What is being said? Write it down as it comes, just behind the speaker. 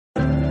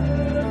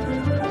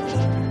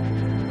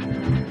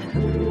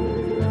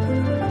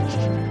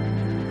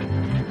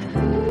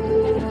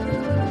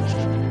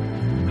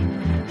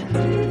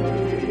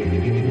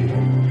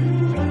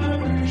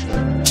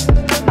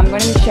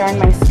sharing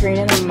my screen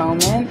in a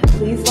moment.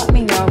 Please let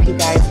me know if you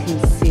guys can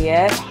see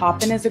it.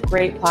 Hopin is a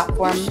great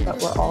platform, but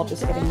we're all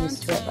just getting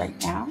used to it right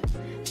now.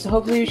 So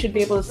hopefully you should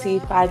be able to see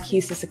 5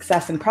 keys to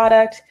success in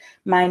product,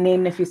 my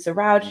name, Nafisa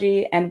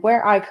Rawji, and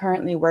where I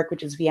currently work,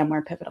 which is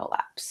VMware Pivotal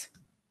Labs.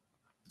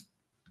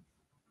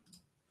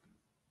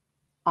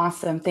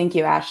 Awesome. Thank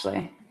you,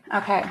 Ashley.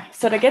 Okay,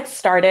 so to get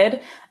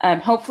started,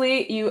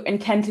 hopefully you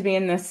intend to be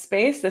in this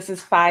space. This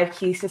is 5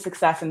 keys to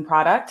success in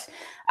product.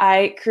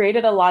 I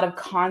created a lot of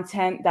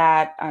content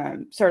that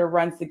sort of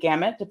runs the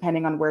gamut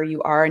depending on where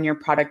you are in your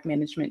product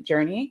management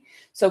journey.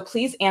 So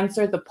please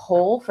answer the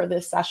poll for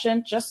this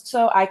session just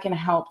so I can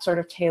help sort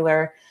of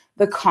tailor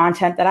the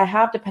content that I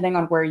have depending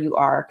on where you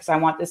are, because I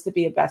want this to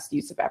be a best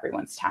use of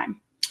everyone's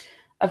time.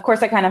 Of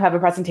course, I kind of have a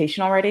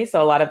presentation already,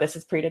 so a lot of this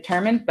is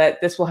predetermined, but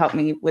this will help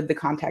me with the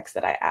context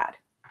that I add.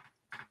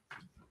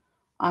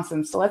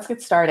 Awesome, so let's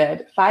get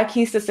started. 5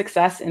 keys to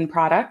success in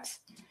product.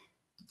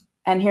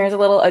 And here's a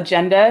little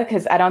agenda,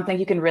 because I don't think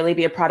you can really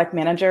be a product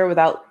manager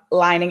without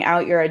lining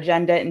out your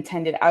agenda,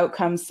 intended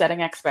outcomes,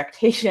 setting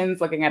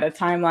expectations, looking at a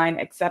timeline,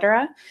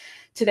 etc.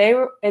 Today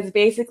is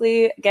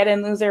basically get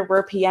in loser,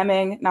 we're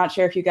PMing. Not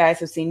sure if you guys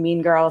have seen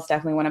Mean Girls,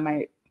 definitely one of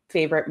my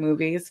favorite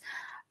movies.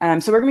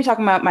 So we're gonna be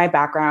talking about my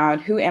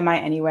background. Who am I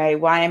anyway?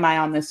 Why am I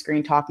on this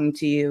screen talking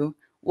to you?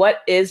 What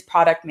is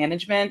product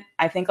management?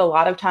 I think a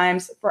lot of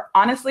times,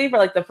 honestly, for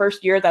like the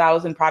first year that I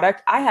was in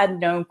product, I had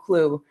no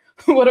clue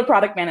what a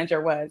product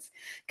manager was,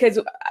 because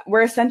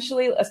we're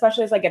essentially,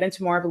 especially as I get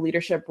into more of a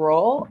leadership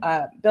role,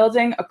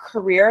 building a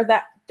career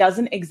that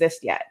doesn't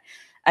exist yet.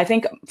 I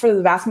think for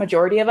the vast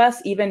majority of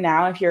us, even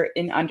now, if you're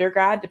in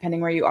undergrad, depending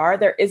where you are,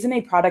 there isn't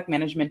a product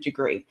management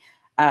degree.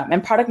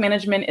 And product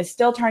management is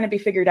still trying to be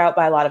figured out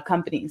by a lot of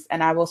companies.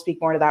 And I will speak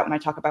more to that when I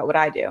talk about what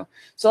I do.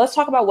 So let's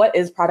talk about what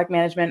is product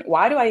management.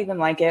 Why do I even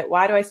like it?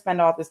 Why do I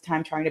spend all this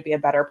time trying to be a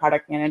better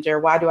product manager?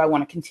 Why do I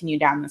want to continue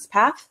down this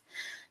path?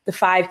 The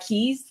 5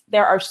 keys.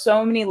 There are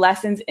so many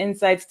lessons,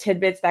 insights,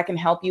 tidbits that can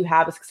help you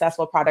have a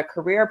successful product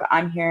career, but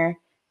I'm here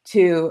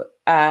to,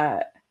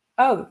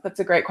 oh, that's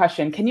a great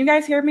question. Can you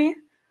guys hear me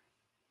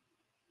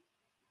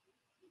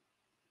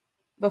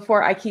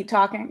before I keep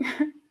talking?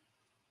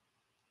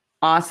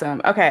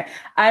 Awesome. Okay.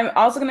 I'm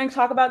also going to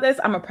talk about this.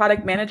 I'm a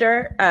product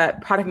manager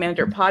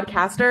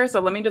podcaster.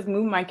 So let me just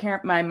move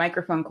my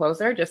microphone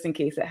closer just in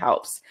case it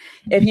helps.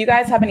 If you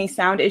guys have any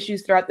sound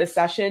issues throughout this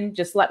session,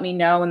 just let me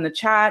know in the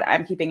chat.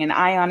 I'm keeping an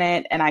eye on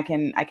it and I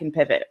can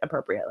pivot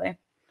appropriately.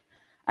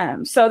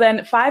 So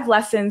then 5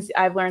 lessons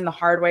I've learned the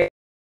hard way.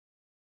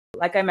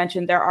 Like I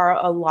mentioned, there are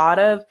a lot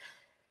of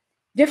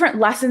different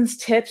lessons,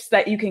 tips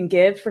that you can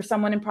give for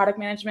someone in product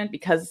management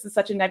because this is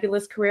such a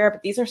nebulous career,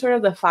 but these are sort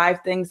of the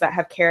 5 things that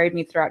have carried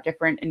me throughout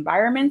different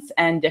environments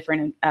and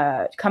different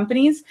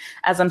companies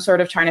as I'm sort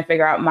of trying to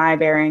figure out my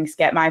bearings,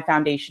 get my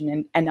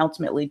foundation, and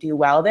ultimately do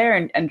well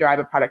there and drive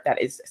a product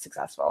that is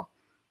successful.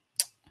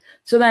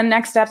 So then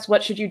next steps,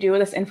 what should you do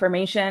with this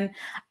information?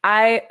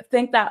 I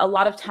think that a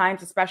lot of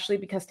times, especially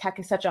because tech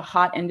is such a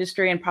hot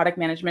industry and product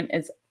management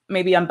is,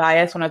 maybe I'm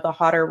biased, one of the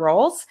hotter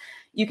roles,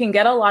 you can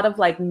get a lot of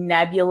like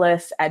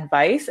nebulous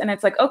advice and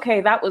it's like, okay,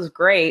 that was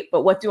great,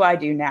 but what do I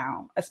do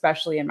now,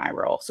 especially in my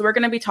role? So we're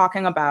going to be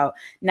talking about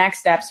next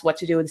steps, what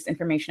to do with this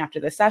information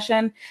after this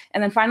session.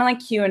 And then finally,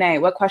 Q&A.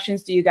 What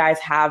questions do you guys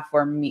have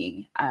for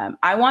me?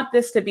 I want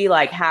this to be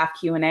like half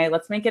Q&A.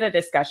 Let's make it a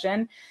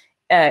discussion.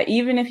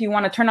 Even if you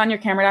want to turn on your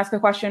camera to ask a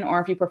question,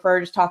 or if you prefer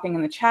just talking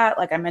in the chat,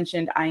 like I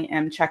mentioned, I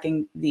am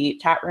checking the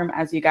chat room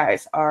as you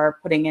guys are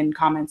putting in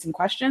comments and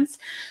questions.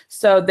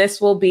 So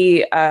this will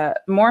be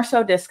more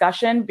so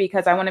discussion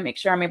because I want to make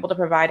sure I'm able to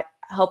provide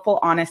helpful,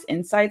 honest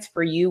insights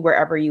for you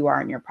wherever you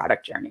are in your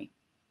product journey.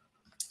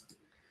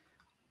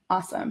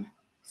 Awesome.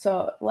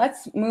 So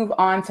let's move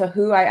on to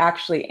who I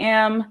actually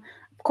am.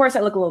 Of course,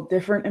 I look a little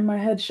different in my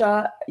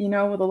headshot, you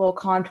know, with a little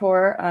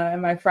contour,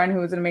 and my friend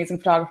who is an amazing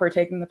photographer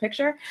taking the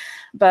picture.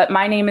 But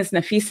my name is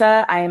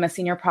Nafisa. I am a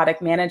senior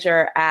product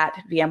manager at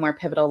VMware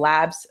Pivotal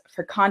Labs.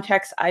 For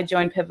context, I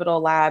joined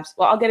Pivotal Labs.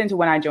 Well, I'll get into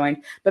when I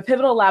joined, but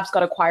Pivotal Labs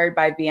got acquired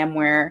by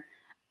VMware,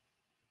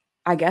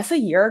 I guess, a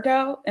year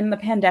ago. In the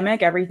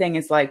pandemic, everything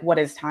is like, what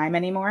is time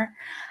anymore?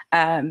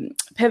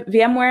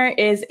 VMware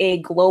is a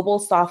global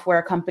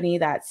software company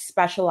that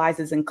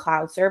specializes in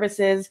cloud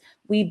services.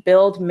 We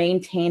build,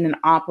 maintain, and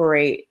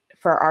operate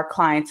for our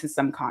clients in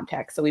some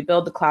context. So we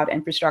build the cloud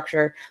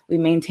infrastructure, we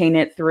maintain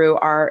it through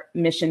our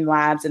mission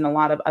labs and a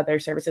lot of other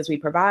services we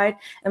provide,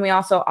 and we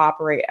also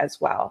operate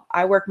as well.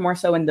 I work more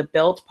so in the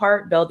build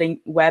part, building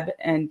web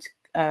and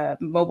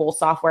mobile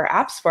software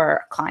apps for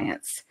our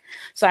clients.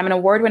 So I'm an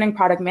award-winning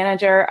product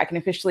manager. I can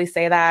officially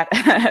say that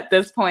at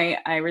this point.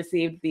 I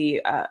received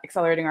the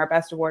Accelerating Our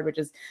Best Award, which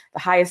is the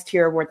highest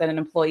tier award that an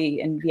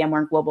employee in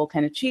VMware Global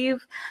can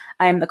achieve.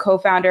 I'm the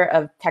co-founder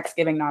of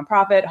TechsGiving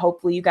nonprofit.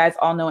 Hopefully you guys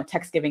all know what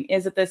TechsGiving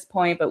is at this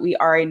point, but we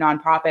are a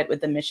nonprofit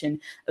with the mission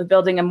of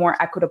building a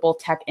more equitable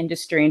tech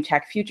industry and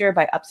tech future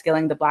by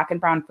upskilling the Black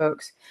and brown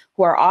folks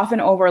who are often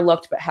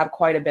overlooked but have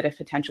quite a bit of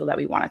potential that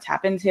we want to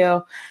tap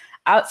into.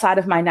 Outside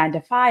of my 9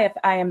 to 5,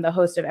 I am the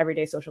host of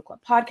Everyday Social Club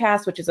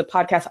podcast, which is a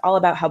podcast all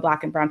about how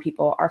Black and brown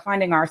people are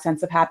finding our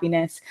sense of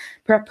happiness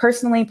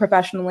personally,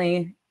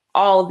 professionally,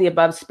 all of the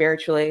above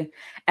spiritually.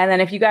 And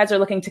then if you guys are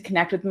looking to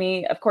connect with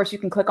me, of course, you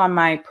can click on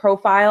my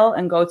profile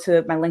and go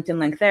to my LinkedIn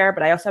link there.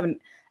 But I also have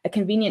a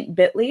convenient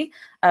bit.ly,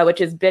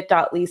 which is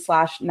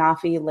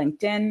bit.ly/Nafi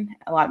LinkedIn.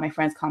 A lot of my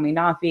friends call me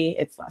Nafi.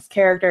 It's less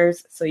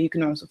characters. So you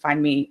can also find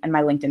me and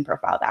my LinkedIn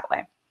profile that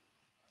way.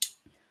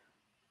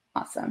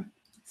 Awesome.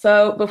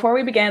 So before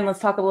we begin, let's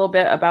talk a little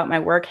bit about my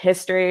work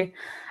history.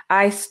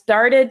 I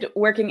started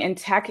working in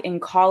tech in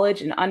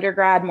college and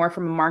undergrad, more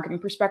from a marketing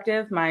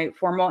perspective. My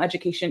formal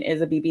education is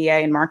a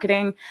BBA in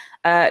marketing.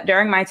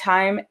 During my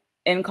time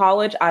in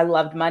college, I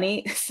loved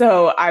money.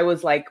 So I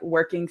was like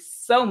working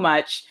so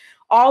much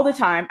all the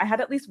time. I had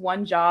at least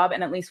one job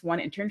and at least one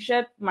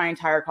internship my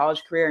entire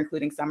college career,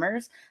 including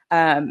summers.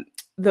 I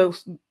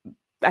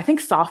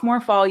think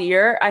sophomore fall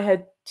year, I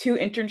had 2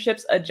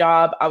 internships, a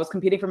job. I was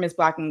competing for Miss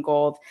Black and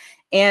Gold,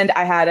 and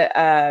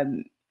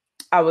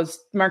I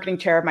was marketing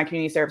chair of my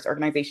community service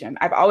organization.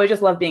 I've always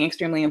just loved being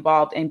extremely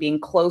involved and being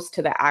close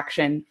to the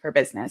action for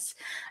business.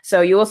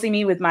 So you will see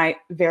me with my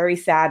very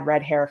sad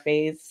red hair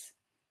phase.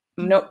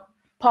 No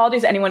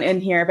apologies to anyone in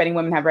here if any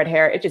women have red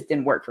hair. It just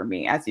didn't work for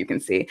me, as you can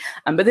see.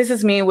 But this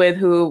is me with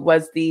who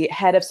was the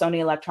head of Sony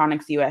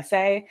Electronics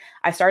USA.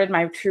 I started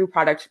my true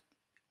product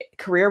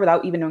career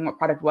without even knowing what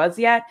product was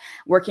yet,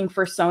 working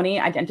for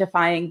Sony,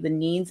 identifying the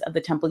needs of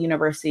the Temple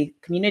University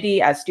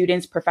community as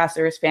students,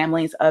 professors,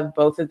 families of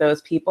both of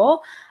those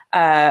people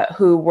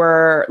who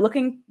were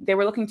looking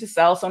to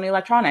sell Sony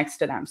Electronics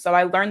to them. So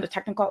I learned the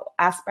technical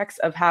aspects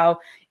of how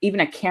even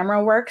a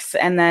camera works.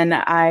 And then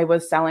I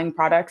was selling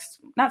products,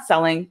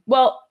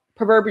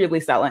 proverbially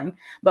selling,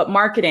 but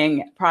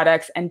marketing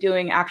products and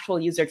doing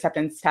actual user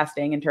acceptance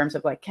testing in terms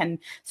of like, can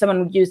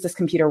someone use this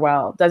computer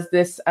well? Does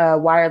this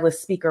wireless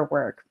speaker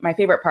work? My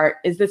favorite part,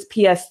 is this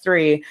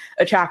PS3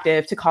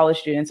 attractive to college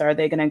students? Or are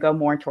they going to go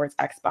more towards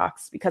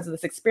Xbox? Because of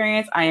this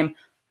experience, I am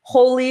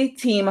wholly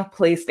team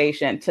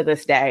PlayStation to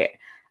this day.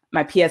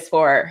 My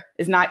PS4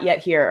 is not yet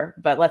here,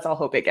 but let's all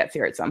hope it gets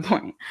here at some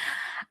point.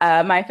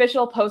 My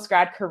official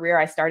post-grad career,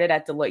 I started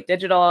at Deloitte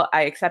Digital.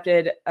 I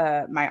accepted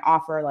my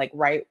offer like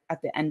right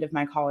at the end of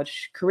my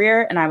college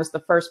career. And I was the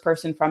first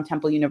person from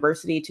Temple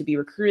University to be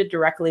recruited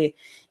directly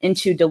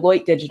into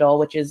Deloitte Digital,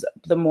 which is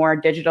the more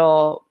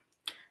digital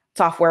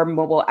software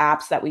mobile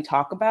apps that we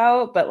talk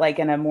about, but like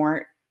in a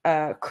more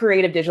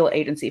creative digital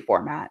agency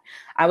format.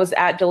 I was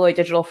at Deloitte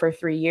Digital for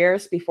 3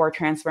 years before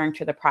transferring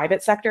to the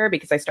private sector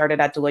because I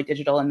started at Deloitte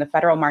Digital in the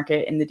federal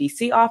market in the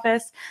DC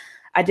office.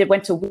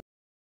 Went to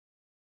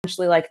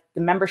essentially like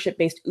the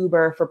membership-based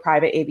Uber for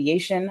private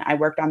aviation. I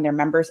worked on their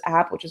members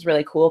app, which is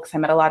really cool because I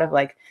met a lot of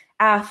like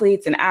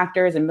athletes and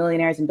actors and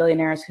millionaires and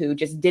billionaires who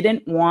just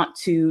didn't want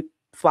to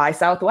fly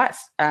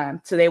Southwest.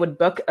 So they would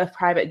book a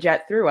private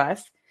jet through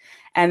us.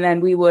 And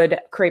then we would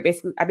I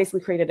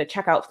basically created a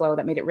checkout flow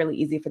that made it really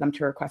easy for them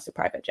to request a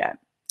private jet.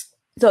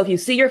 So if you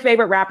see your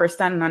favorite rapper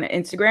stunning on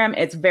Instagram,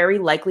 it's very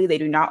likely they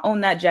do not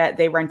own that jet.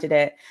 They rented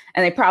it,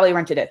 and they probably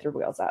rented it through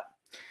Wheels Up.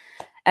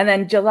 And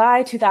then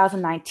July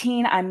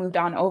 2019, I moved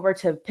on over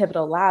to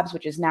Pivotal Labs,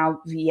 which is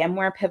now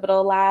VMware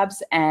Pivotal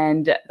Labs.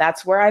 And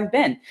that's where I've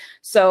been.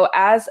 So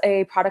as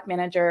a product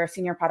manager,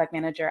 senior product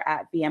manager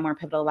at VMware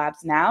Pivotal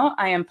Labs now,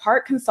 I am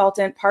part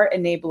consultant, part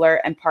enabler,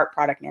 and part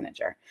product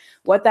manager.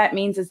 What that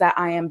means is that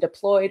I am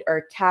deployed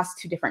or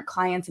tasked to different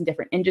clients in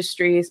different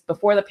industries.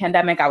 Before the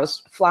pandemic, I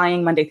was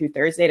flying Monday through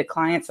Thursday to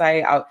client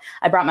site.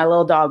 I brought my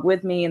little dog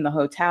with me in the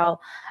hotel.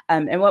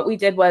 And what we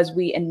did was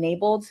we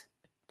enabled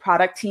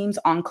product teams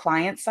on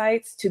client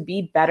sites to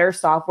be better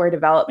software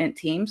development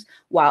teams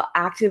while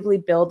actively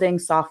building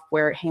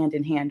software hand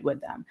in hand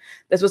with them.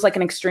 This was like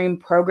an extreme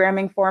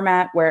programming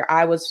format where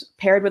I was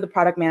paired with a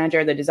product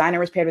manager, the designer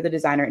was paired with a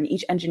designer, and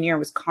each engineer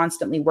was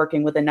constantly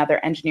working with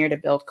another engineer to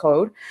build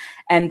code.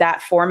 And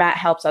that format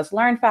helps us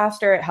learn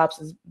faster. It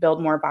helps us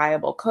build more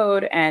viable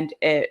code. And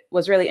it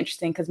was really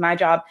interesting because my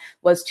job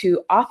was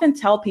to often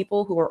tell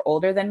people who were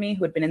older than me,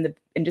 who had been in the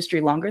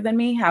industry longer than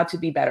me, how to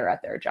be better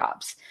at their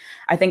jobs.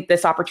 I think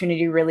this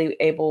opportunity really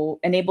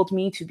enabled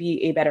me to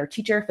be a better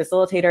teacher,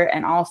 facilitator,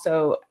 and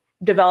also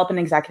develop an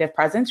executive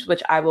presence,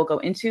 which I will go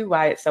into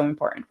why it's so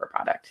important for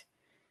product.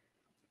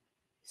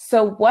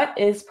 So what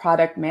is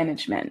product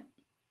management?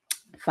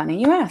 Funny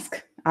you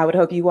ask. I would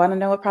hope you want to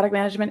know what product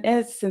management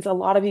is, since a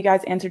lot of you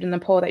guys answered in the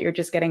poll that you're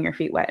just getting your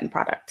feet wet in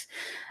product.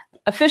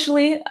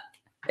 Officially,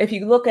 if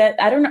you look at,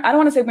 I don't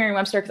want to say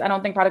Merriam-Webster because I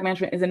don't think product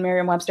management is in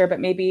Merriam-Webster, but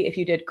maybe if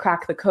you did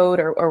crack the code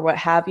or what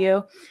have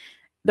you,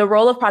 the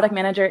role of product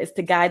manager is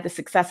to guide the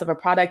success of a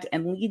product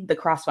and lead the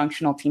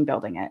cross-functional team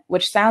building it,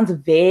 which sounds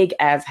vague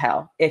as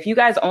hell. If you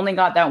guys only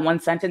got that one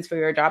sentence for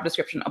your job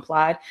description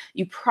applied,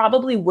 you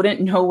probably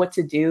wouldn't know what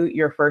to do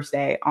your first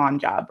day on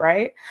job,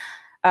 right?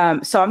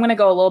 So I'm going to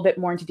go a little bit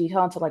more into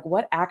detail into like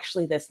what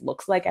actually this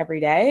looks like every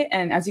day.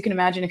 And as you can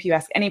imagine, if you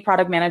ask any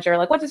product manager,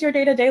 like, what does your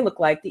day-to-day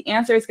look like? The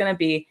answer is going to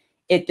be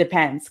It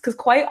depends, because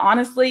quite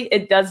honestly,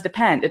 it does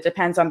depend. It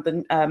depends on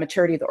the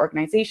maturity of the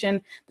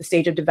organization, the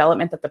stage of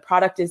development that the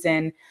product is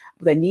in,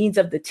 the needs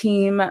of the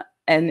team,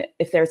 and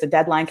if there's a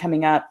deadline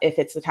coming up, if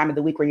it's the time of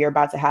the week where you're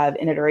about to have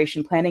an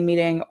iteration planning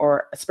meeting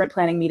or a sprint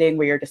planning meeting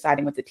where you're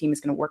deciding what the team is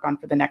going to work on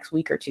for the next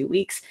week or 2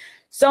 weeks.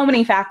 So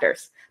many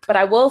factors. But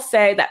I will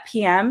say that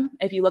PM,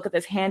 if you look at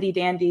this handy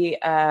dandy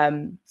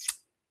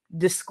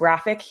this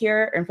graphic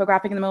here,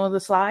 infographic in the middle of the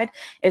slide,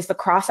 is the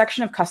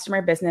cross-section of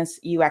customer, business,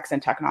 UX,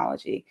 and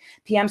technology.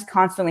 PMs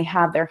constantly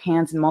have their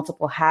hands in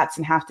multiple hats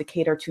and have to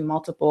cater to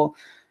multiple,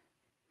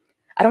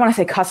 I don't want to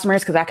say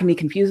customers because that can be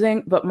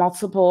confusing, but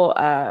multiple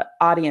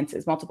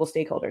audiences, multiple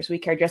stakeholders. We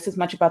care just as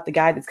much about the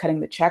guy that's cutting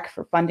the check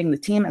for funding the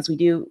team as we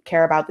do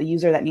care about the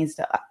user that needs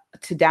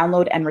to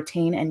download and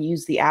retain and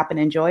use the app and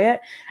enjoy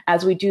it,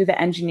 as we do the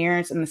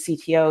engineers and the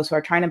CTOs who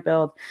are trying to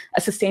build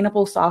a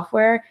sustainable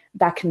software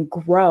that can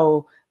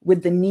grow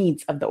with the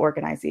needs of the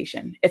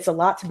organization. It's a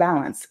lot to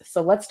balance.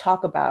 So let's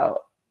talk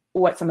about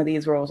what some of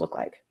these roles look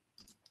like.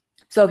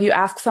 So if you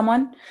ask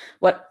someone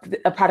what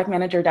a product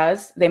manager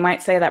does, they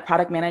might say that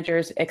product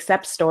managers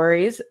accept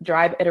stories,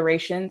 drive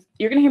iterations.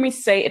 You're going to hear me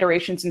say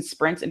iterations and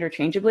sprints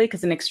interchangeably,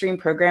 because in extreme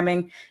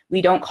programming,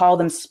 we don't call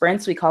them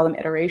sprints, we call them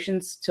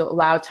iterations to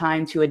allow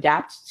time to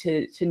adapt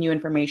to new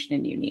information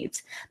and new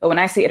needs. But when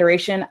I say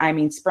iteration, I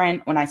mean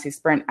sprint. When I say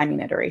sprint, I mean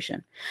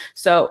iteration.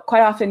 So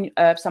quite often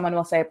someone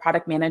will say a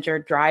product manager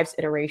drives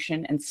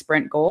iteration and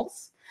sprint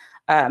goals.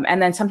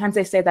 And then sometimes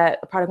they say that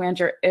a product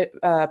manager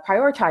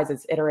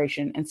prioritizes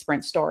iteration and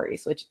sprint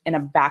stories, which in a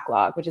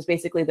backlog, which is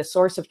basically the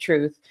source of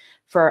truth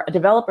for a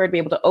developer to be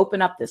able to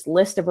open up this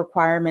list of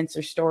requirements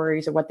or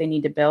stories or what they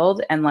need to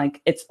build. And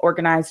like it's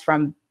organized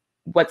from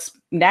what's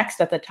next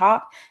at the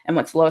top and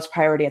what's lowest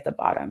priority at the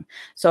bottom.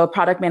 So a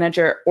product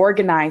manager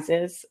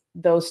organizes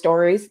those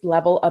stories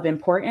level of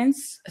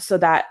importance so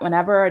that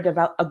whenever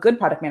a good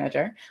product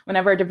manager,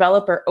 whenever a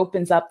developer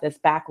opens up this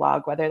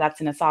backlog, whether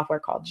that's in a software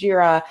called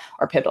Jira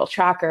or Pivotal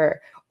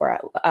Tracker or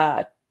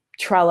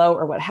Trello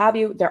or what have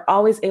you, they're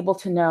always able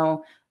to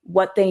know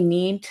what they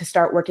need to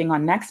start working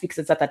on next because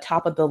it's at the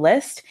top of the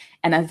list.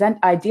 And then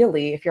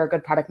ideally, if you're a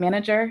good product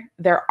manager,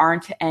 there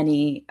aren't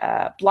any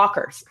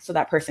blockers, so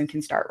that person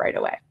can start right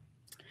away.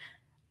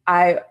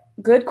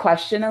 Good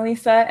question,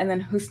 Elisa. And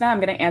then Husna, I'm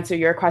going to answer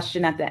your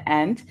question at the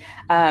end.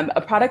 A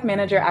product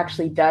manager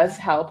actually does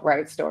help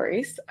write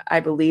stories. I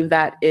believe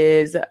that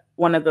is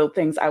one of the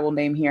things I will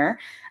name here.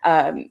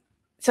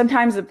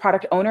 Sometimes the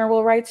product owner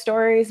will write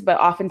stories, but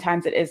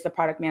oftentimes it is the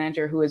product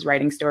manager who is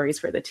writing stories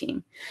for the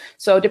team.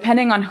 So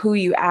depending on who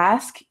you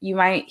ask, you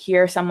might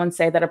hear someone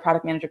say that a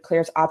product manager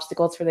clears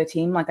obstacles for the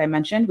team. Like I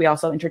mentioned, we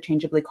also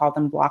interchangeably call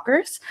them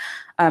blockers.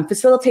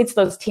 Facilitates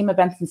those team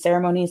events and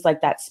ceremonies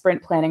like that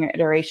sprint planning or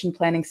iteration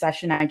planning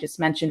session I just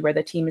mentioned, where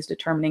the team is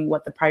determining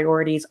what the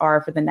priorities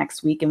are for the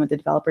next week and what the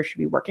developer should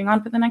be working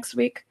on for the next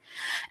week.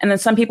 And then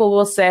some people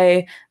will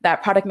say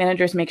that product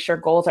managers make sure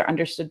goals are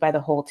understood by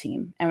the whole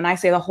team. And when I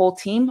say the whole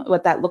team,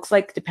 what that looks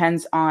like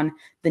depends on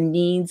the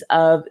needs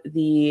of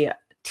the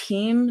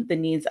team, the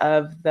needs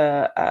of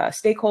the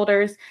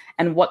stakeholders,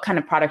 and what kind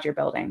of product you're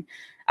building.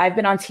 I've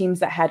been on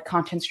teams that had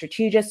content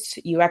strategists,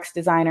 UX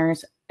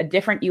designers, a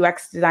different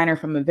UX designer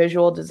from a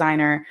visual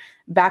designer,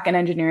 back-end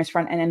engineers,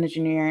 front-end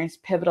engineers.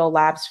 Pivotal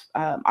Labs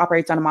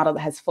operates on a model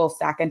that has full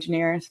stack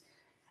engineers,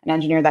 an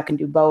engineer that can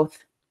do both.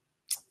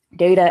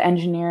 Data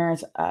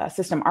engineers,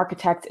 system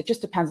architects. It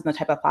just depends on the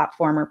type of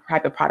platform or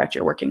type of product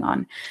you're working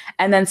on.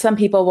 And then some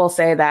people will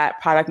say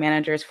that product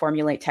managers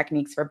formulate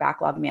techniques for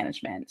backlog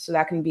management. So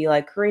that can be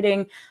like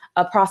creating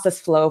a process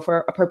flow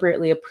for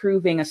appropriately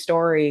approving a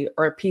story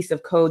or a piece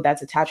of code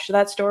that's attached to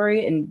that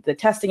story in the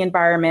testing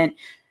environment,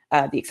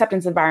 the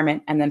acceptance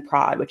environment, and then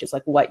prod, which is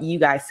like what you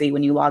guys see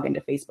when you log into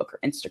Facebook or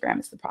Instagram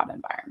is the prod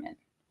environment.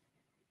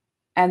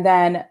 And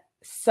then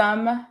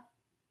some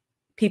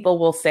people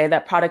will say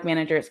that product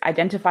managers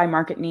identify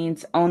market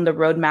needs, own the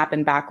roadmap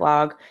and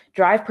backlog,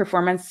 drive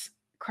performance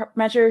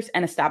measures,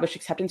 and establish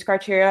acceptance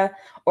criteria,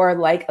 or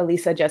like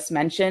Elisa just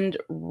mentioned,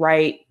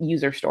 write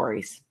user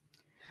stories.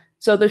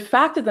 So the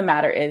fact of the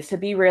matter is, to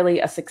be really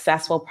a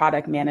successful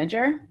product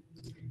manager,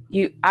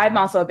 I'm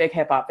also a big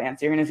hip hop fan,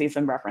 so you're going to see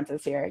some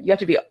references here. You have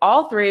to be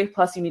all three,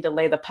 plus you need to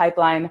lay the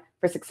pipeline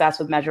for success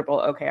with measurable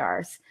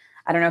OKRs.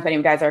 I don't know if any of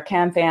you guys are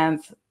Cam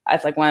fans.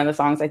 That's like one of the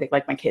songs I think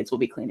like my kids will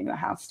be cleaning the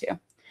house to.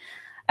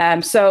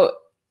 So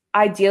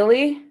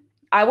ideally,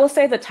 I will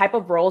say the type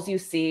of roles you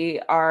see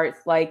are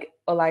like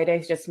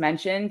Olaide just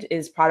mentioned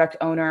is product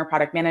owner,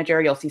 product manager.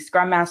 You'll see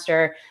scrum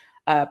master,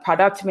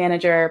 product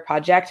manager,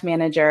 project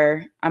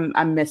manager.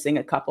 I'm missing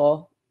a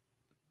couple.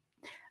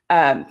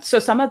 So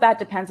some of that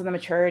depends on the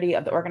maturity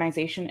of the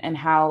organization and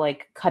how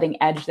like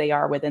cutting edge they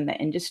are within the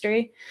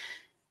industry.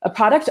 A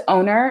product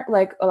owner,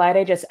 like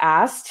Olaide just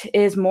asked,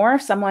 is more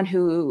of someone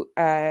who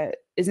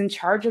is in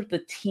charge of the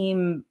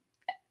team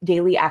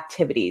daily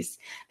activities.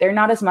 They're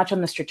not as much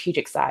on the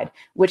strategic side,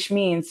 which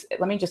means,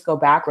 let me just go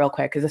back real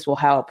quick because this will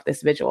help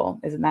this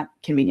visual. Isn't that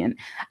convenient?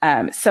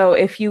 So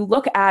if you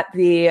look at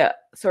the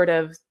sort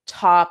of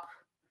top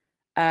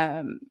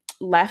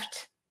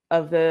left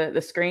of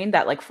the screen,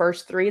 that like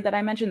first three that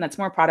I mentioned, that's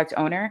more product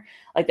owner.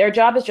 Like their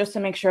job is just to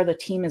make sure the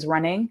team is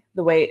running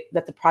the way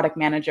that the product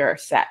manager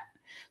set.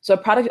 So a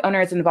product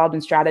owner is involved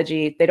in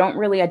strategy. They don't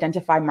really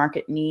identify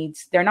market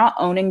needs. They're not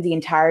owning the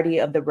entirety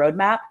of the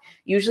roadmap.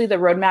 Usually the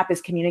roadmap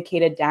is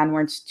communicated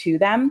downwards to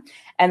them,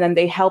 and then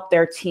they help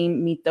their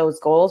team meet those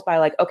goals by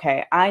like,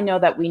 okay, I know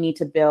that we need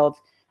to build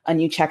a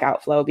new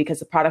checkout flow because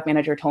the product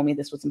manager told me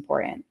this was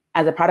important.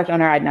 As a product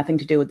owner, I had nothing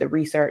to do with the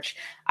research.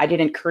 I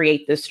didn't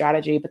create this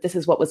strategy, but this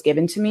is what was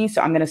given to me. So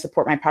I'm going to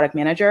support my product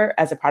manager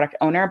as a product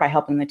owner by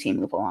helping the team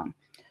move along.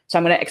 So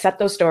I'm going to accept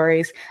those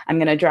stories. I'm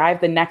going to drive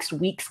the next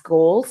week's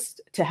goals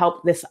to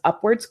help this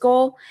upwards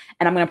goal.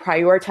 And I'm going to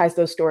prioritize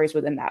those stories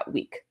within that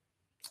week.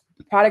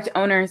 Product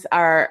owners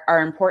are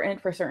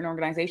important for certain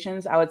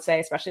organizations, I would say,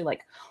 especially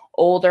like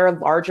older,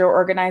 larger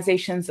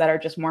organizations that are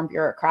just more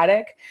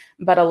bureaucratic.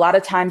 But a lot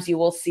of times you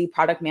will see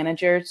product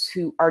managers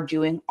who are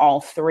doing all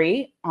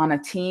three on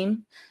a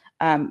team.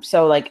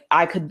 So like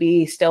I could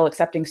be still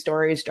accepting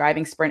stories,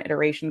 driving sprint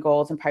iteration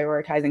goals, and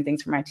prioritizing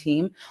things for my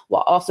team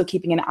while also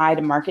keeping an eye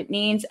to market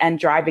needs and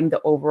driving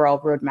the overall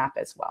roadmap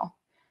as well.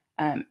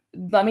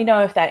 Let me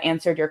know if that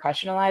answered your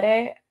question,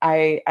 Elide.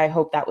 I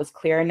hope that was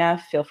clear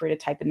enough. Feel free to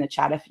type in the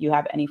chat if you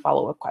have any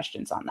follow-up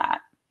questions on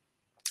that.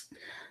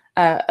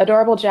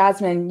 Adorable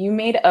Jasmine, you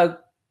made a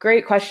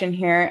great question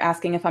here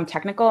asking if I'm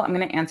technical. I'm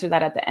going to answer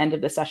that at the end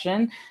of the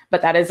session,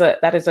 but that is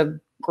a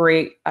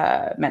great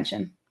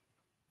mention.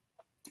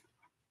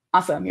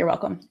 Awesome, you're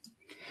welcome.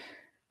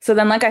 So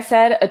then, like I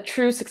said, a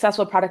true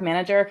successful product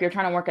manager, if you're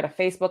trying to work at a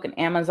Facebook, an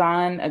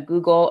Amazon, a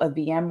Google, a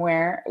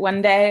VMware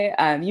one day,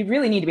 you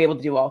really need to be able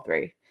to do all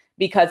three.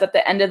 Because at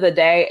the end of the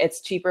day,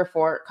 it's cheaper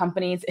for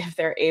companies if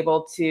they're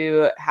able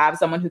to have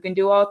someone who can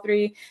do all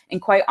three.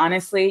 And quite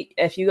honestly,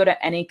 if you go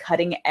to any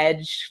cutting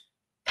edge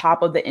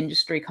top of the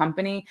industry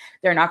company,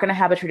 they're not going to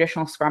have a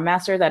traditional scrum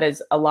master that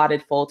is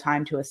allotted full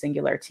time to a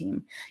singular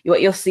team.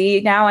 What you'll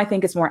see now, I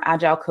think, is more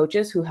agile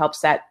coaches who help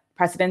set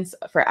precedents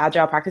for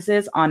agile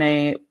practices on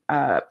a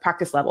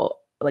practice level,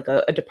 like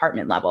a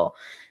department level,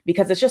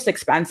 because it's just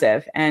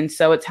expensive. And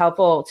so it's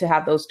helpful to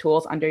have those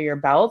tools under your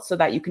belt so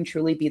that you can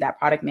truly be that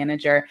product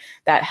manager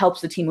that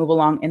helps the team move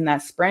along in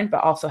that sprint,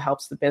 but also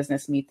helps the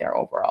business meet their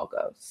overall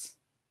goals.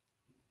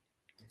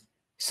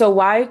 So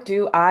why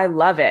do I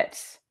love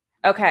it?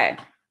 Okay.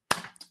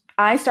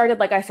 I started,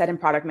 like I said, in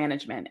product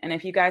management. And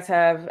if you guys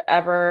have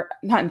ever,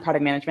 not in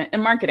product management, in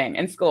marketing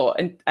in school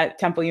at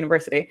Temple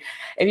University,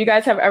 if you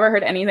guys have ever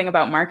heard anything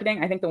about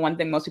marketing, I think the one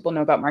thing most people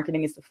know about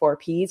marketing is the 4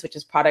 Ps, which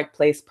is product,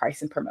 place,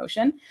 price, and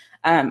promotion.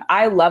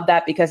 I love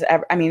that because,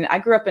 I mean, I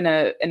grew up in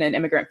an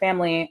immigrant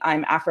family.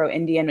 I'm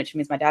Afro-Indian, which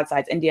means my dad's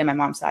side's Indian, my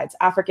mom's side's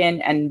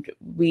African, and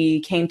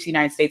we came to the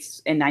United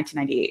States in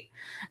 1998.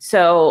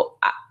 So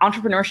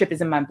entrepreneurship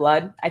is in my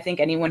blood. I think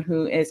anyone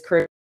who is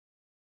career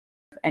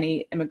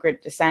any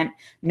immigrant descent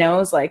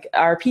knows, like,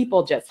 our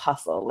people just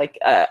hustle. Like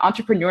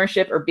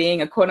entrepreneurship or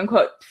being a quote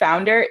unquote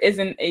founder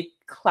isn't a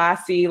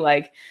classy,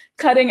 like,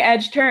 cutting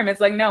edge term.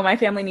 It's like, no, my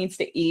family needs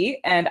to eat,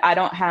 and I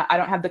don't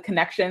have the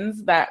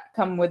connections that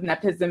come with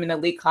nepotism in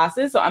elite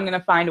classes. So I'm going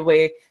to find a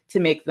way to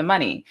make the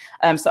money.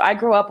 So I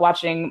grew up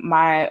watching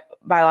my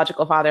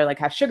biological father like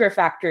have sugar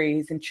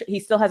factories, and he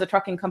still has a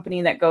trucking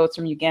company that goes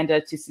from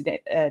Uganda to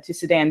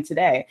Sudan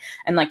today.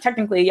 And like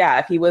technically, yeah,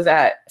 if he was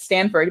at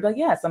Stanford, he'd be like,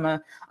 yes, I'm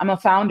a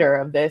founder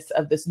of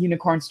this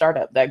unicorn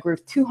startup that grew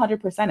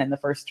 200% in the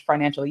first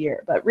financial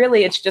year. But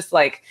really, it's just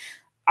like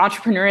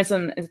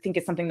entrepreneurism, I think,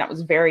 is something that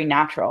was very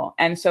natural.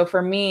 And so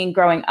for me,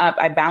 growing up,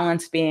 I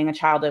balanced being a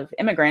child of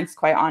immigrants,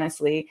 quite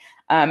honestly,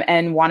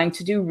 and wanting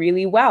to do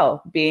really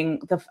well.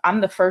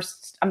 I'm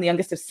the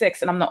youngest of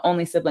 6, and I'm the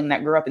only sibling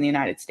that grew up in the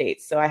United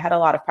States. So I had a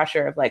lot of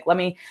pressure of like, let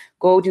me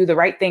go do the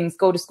right things,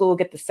 go to school,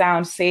 get the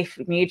sound, safe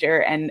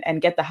major,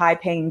 and get the high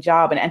paying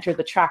job and enter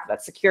the track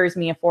that secures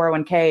me a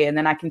 401k. And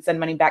then I can send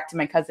money back to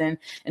my cousin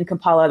in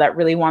Kampala that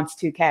really wants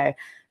 2K.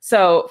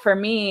 So for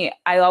me,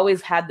 I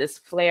always had this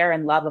flair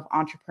and love of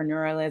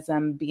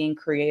entrepreneurialism, being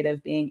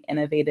creative, being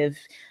innovative,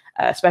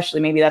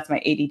 especially maybe that's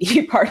my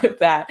ADD part of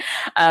that.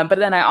 But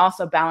then I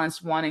also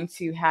balanced wanting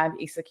to have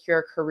a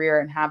secure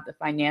career and have the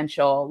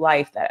financial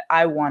life that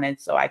I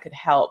wanted so I could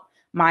help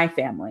my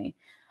family.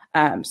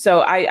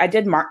 So I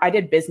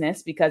did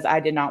business because I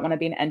did not want to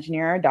be an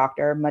engineer or a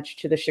doctor, much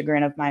to the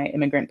chagrin of my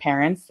immigrant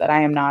parents, that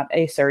I am not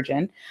a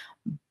surgeon.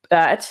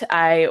 But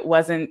I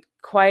wasn't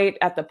quite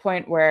at the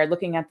point where,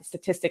 looking at the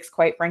statistics,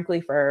 quite frankly,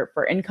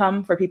 for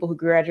income for people who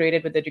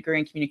graduated with a degree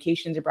in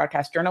communications or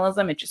broadcast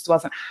journalism, it just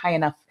wasn't high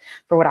enough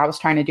for what I was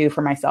trying to do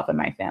for myself and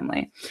my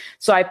family.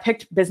 So I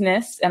picked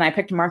business and I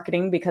picked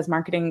marketing because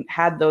marketing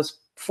had those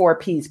 4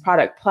 Ps: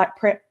 product,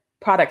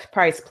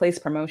 price, place,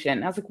 promotion.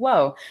 And I was like,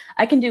 whoa,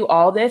 I can do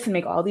all this and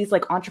make all these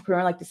like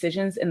entrepreneur-like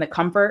decisions in the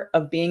comfort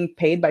of being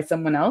paid by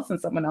someone else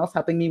and someone else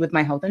helping me with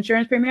my health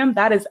insurance premium.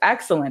 That is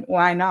excellent.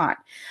 Why not?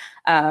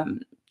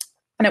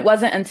 And it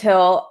wasn't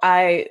until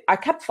I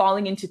kept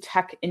falling into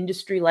tech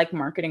industry-like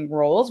marketing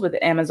roles with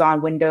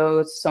Amazon,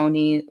 Windows,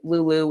 Sony,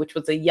 Lulu, which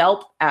was a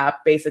Yelp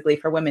app basically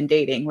for women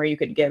dating, where you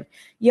could give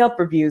Yelp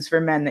reviews for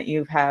men that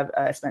you have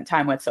spent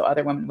time with, so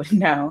other women would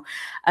know.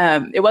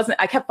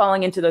 I kept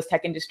falling into those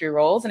tech industry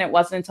roles, and it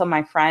wasn't until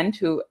my friend,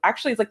 who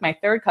actually is like my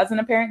third cousin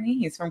apparently,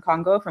 he's from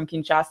Congo, from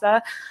Kinshasa,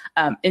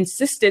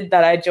 insisted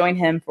that I join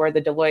him for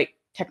the Deloitte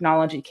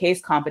technology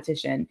case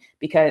competition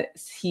because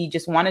he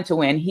just wanted to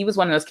win. He was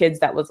one of those kids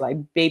that was like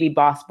baby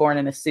boss born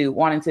in a suit,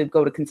 wanted to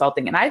go to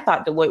consulting. And I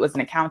thought Deloitte was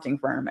an accounting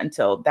firm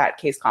until that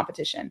case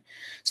competition.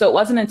 So it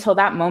wasn't until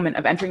that moment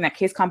of entering that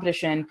case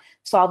competition,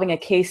 solving a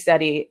case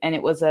study. And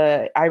it was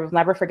I will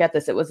never forget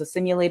this. It was a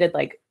simulated,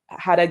 like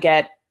how to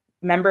get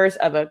members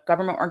of a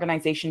government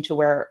organization to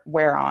wear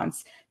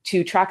wear-ons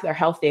to track their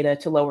health data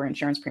to lower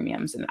insurance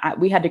premiums. And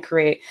we had to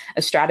create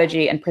a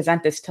strategy and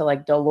present this to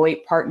like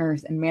Deloitte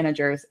partners and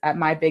managers at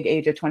my big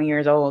age of 20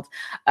 years old,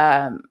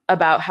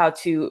 about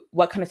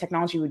what kind of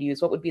technology we would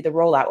use, what would be the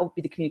rollout, what would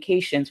be the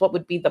communications, what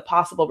would be the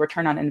possible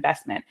return on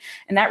investment.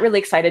 And that really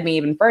excited me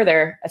even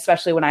further,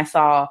 especially when I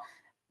saw,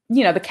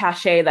 the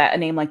cachet that a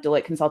name like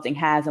Deloitte Consulting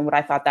has and what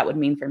I thought that would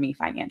mean for me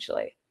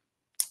financially.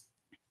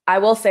 I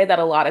will say that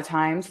a lot of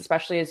times,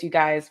 especially as you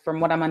guys,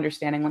 from what I'm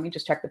understanding, let me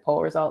just check the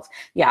poll results.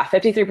 Yeah,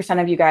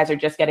 53% of you guys are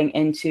just getting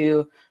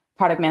into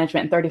product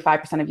management and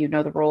 35% of you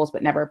know the roles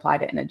but never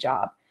applied it in a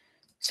job.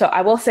 So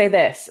I will say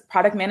this,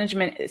 product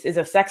management is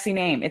a sexy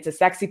name. It's a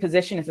sexy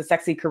position. It's a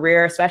sexy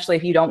career, especially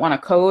if you don't want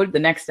to code. The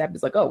next step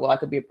is like, oh, well, I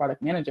could be a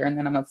product manager and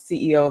then I'm a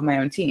CEO of my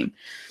own team.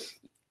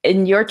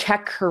 In your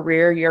tech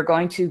career, you're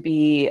going to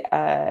be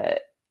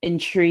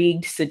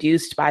intrigued,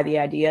 seduced by the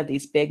idea of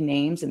these big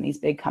names and these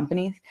big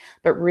companies,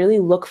 but really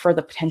look for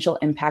the potential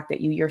impact that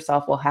you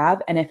yourself will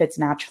have and if it's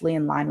naturally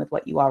in line with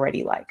what you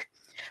already like.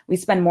 We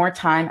spend more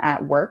time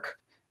at work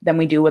than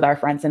we do with our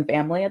friends and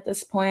family at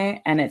this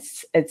point, and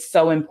it's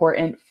so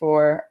important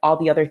for all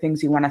the other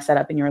things you want to set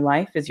up in your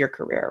life is your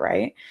career,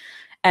 right?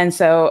 And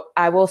so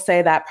I will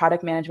say that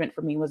product management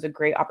for me was a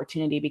great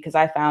opportunity because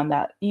I found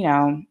that,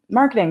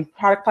 marketing,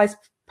 product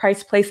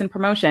price, place, and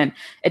promotion,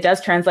 it does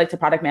translate to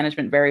product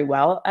management very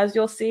well, as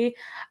you'll see.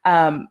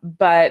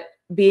 But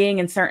being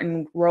in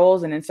certain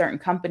roles and in certain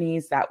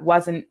companies that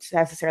wasn't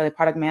necessarily a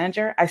product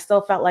manager, I still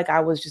felt like I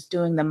was just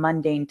doing the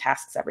mundane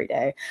tasks every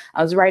day.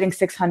 I was writing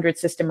 600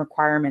 system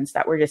requirements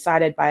that were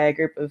decided by a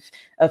group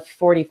of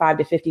 45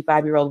 to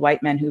 55-year-old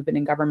white men who've been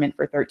in government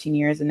for 13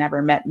 years and never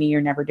met me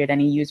or never did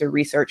any user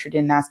research or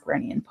didn't ask for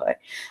any input.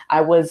 I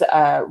was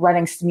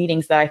running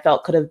meetings that I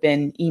felt could have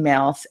been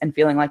emails and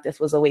feeling like this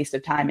was a waste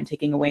of time and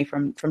taking away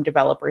from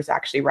developers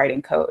actually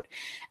writing code.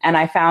 And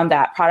I found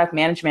that product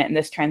management in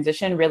this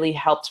transition really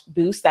helped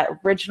boost that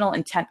original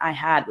intent I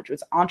had, which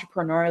was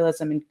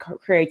entrepreneurialism and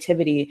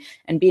creativity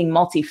and being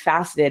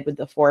multifaceted with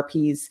the 4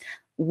 Ps,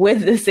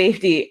 with the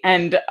safety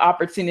and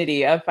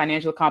opportunity of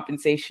financial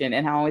compensation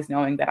and always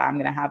knowing that I'm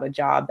going to have a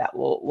job that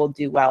will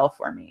do well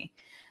for me.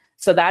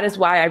 So that is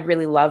why I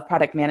really love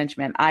product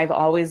management. I've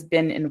always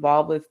been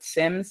involved with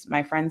Sims.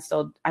 My friends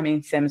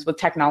Sims with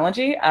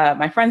technology.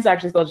 My friends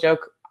actually still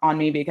joke on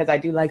me because I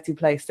do like to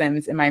play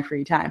Sims in my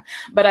free time.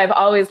 But I've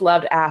always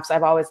loved apps.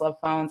 I've always loved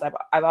phones.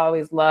 I've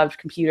always loved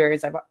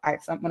computers.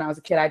 When I was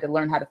a kid, I had to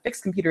learn how to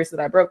fix computers that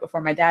I broke before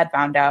my dad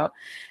found out.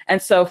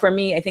 And so for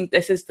me, I think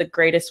this is the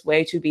greatest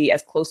way to be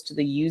as close to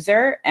the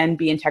user and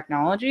be in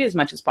technology as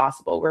much as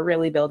possible. We're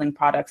really building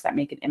products that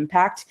make an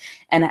impact.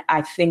 And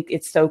I think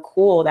it's so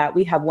cool that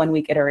we have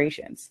 1-week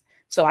iterations.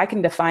 So I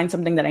can define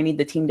something that I need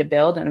the team to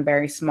build in a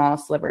very small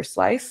sliver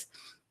slice.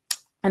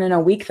 And in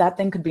a week, that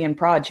thing could be in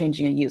prod,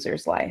 changing a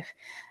user's life.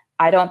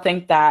 I don't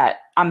think that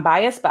I'm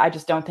biased, but I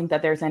just don't think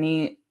that there's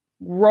any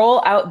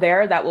role out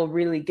there that will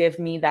really give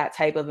me that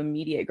type of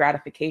immediate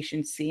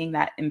gratification, seeing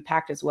that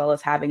impact as well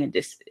as having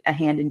a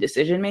hand in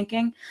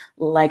decision-making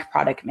like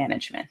product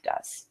management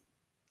does.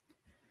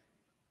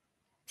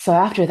 So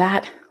after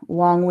that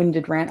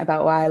long-winded rant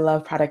about why I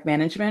love product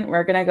management,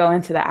 we're going to go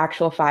into the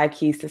actual 5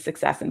 keys to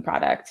success in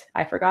product.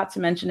 I forgot to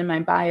mention in my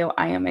bio,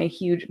 I am a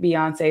huge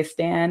Beyonce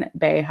stan,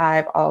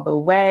 Bayhive all the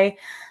way.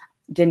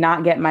 Did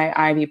not get my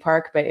Ivy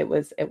Park, but it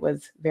was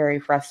very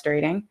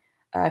frustrating.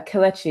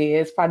 Kelechi,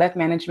 is product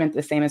management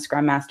the same as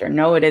Scrum Master?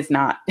 No, it is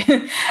not.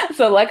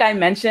 So like I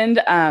mentioned,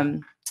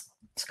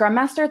 Scrum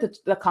Master,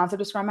 the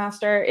concept of Scrum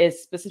Master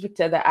is specific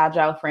to the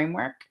Agile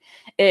framework.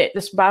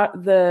 It's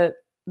about the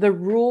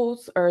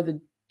rules or the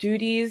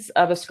duties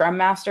of a Scrum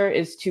Master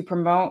is to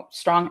promote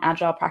strong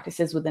Agile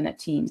practices within a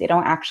team. They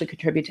don't actually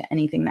contribute to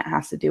anything that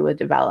has to do with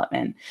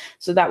development.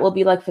 So that will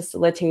be like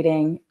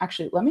facilitating.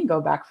 Actually, let me go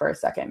back for a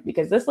second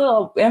because this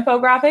little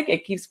infographic,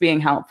 it keeps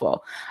being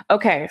helpful.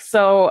 Okay,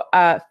 so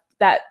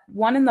that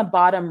one in the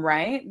bottom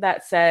right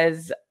that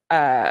says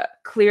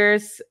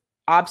clears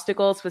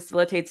obstacles,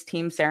 facilitates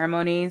team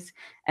ceremonies,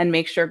 and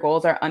makes sure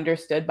goals are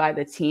understood by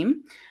the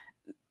team.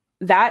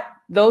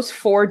 Those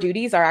 4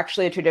 duties are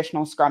actually a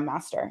traditional Scrum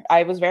Master.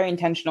 I was very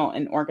intentional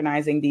in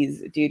organizing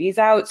these duties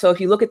out. So if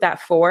you look at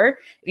that 4,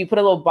 if you put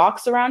a little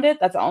box around it,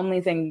 that's the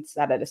only things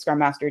that a Scrum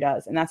Master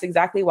does. And that's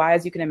exactly why,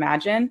 as you can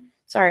imagine,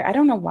 Sorry, I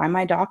don't know why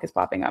my doc is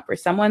popping up, or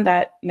someone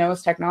that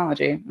knows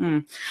technology.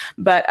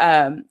 But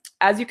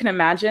as you can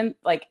imagine,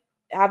 like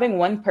having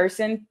one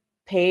person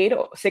paid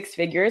 6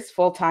 figures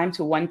full time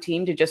to one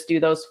team to just do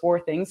those 4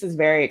 things is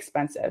very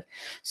expensive.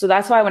 So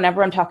that's why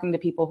whenever I'm talking to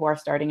people who are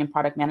starting in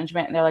product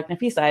management and they're like,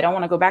 Nafisa, I don't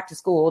want to go back to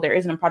school. There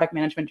isn't a product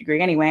management degree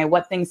anyway.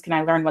 What things can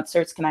I learn? What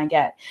certs can I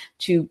get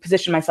to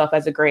position myself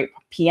as a great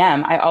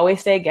PM? I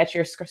always say get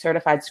your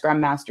certified Scrum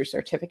Master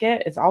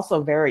certificate. It's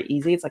also very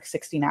easy. It's like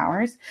 16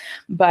 hours.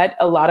 But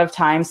a lot of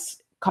times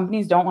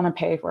companies don't want to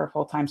pay for a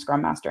full-time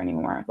Scrum Master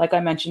anymore. Like I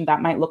mentioned,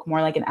 that might look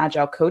more like an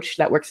agile coach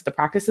that works at the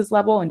practices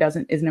level and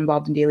isn't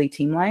involved in daily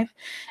team life.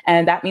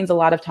 And that means a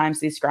lot of times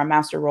these Scrum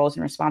Master roles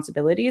and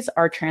responsibilities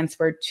are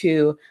transferred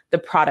to the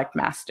product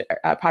master,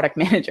 product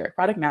manager,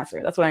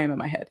 that's what I am in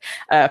my head,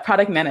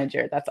 product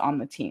manager that's on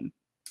the team.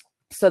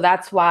 So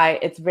that's why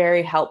it's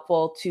very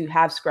helpful to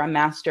have Scrum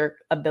Master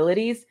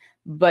abilities,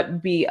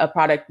 but be a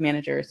product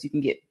manager so you can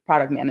get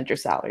product manager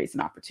salaries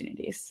and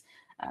opportunities.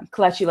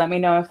 Kelechi, let me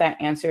know if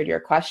that answered your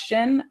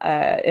question.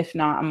 If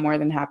not, I'm more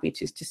than happy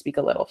to speak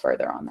a little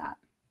further on that.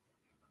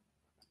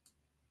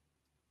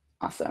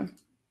 Awesome.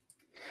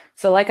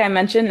 So like I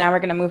mentioned, now we're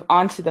going to move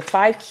on to the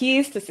 5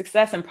 keys to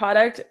success in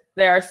product.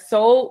 There are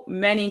so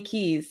many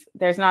keys.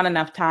 There's not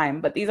enough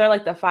time, but these are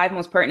like the 5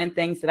 most pertinent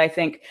things that I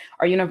think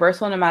are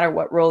universal no matter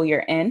what role you're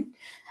in.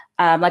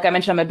 Like I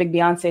mentioned, I'm a big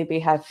Beyonce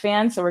Beehive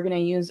fan, so we're going to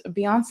use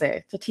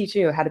Beyonce to teach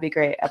you how to be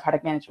great at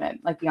product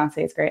management. Like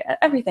Beyonce is great at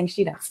everything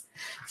she does.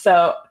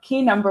 So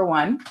key number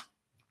 1,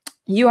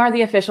 you are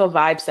the official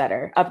vibe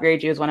setter.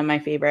 Upgrade You is one of my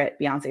favorite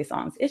Beyonce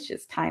songs. It's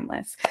just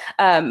timeless.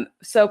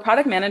 So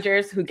product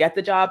managers who get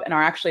the job and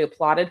are actually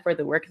applauded for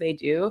the work they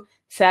do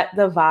set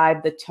the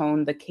vibe, the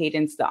tone, the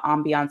cadence, the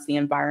ambiance, the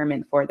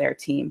environment for their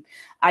team.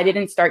 I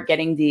didn't start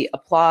getting the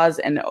applause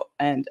and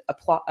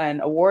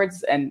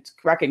awards and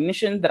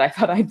recognition that I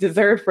thought I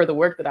deserved for the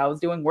work that I was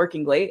doing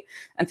working late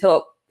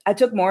until I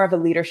took more of a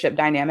leadership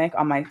dynamic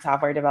on my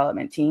software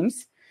development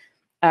teams.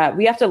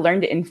 We have to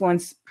learn to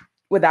influence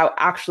without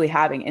actually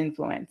having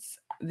influence.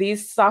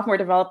 These software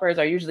developers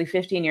are usually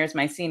 15 years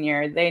my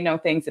senior. They know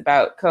things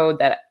about code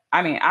that,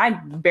 I mean, I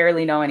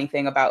barely know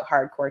anything about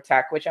hardcore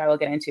tech, which I will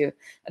get into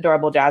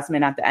Adorable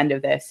Jasmine at the end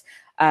of this.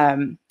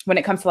 When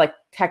it comes to like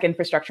tech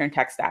infrastructure and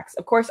tech stacks,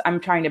 of course,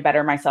 I'm trying to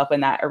better myself in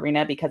that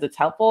arena because it's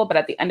helpful. But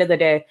at the end of the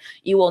day,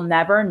 you will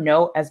never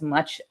know as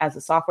much as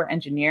a software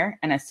engineer.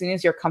 And as soon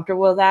as you're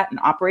comfortable with that and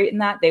operate in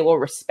that, they will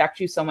respect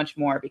you so much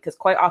more, because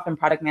quite often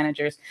product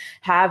managers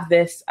have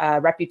this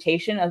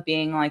reputation of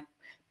being like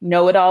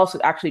know-it-alls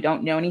who actually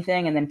don't know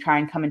anything and then try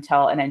and come and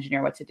tell an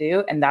engineer what to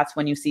do. And that's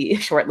when you see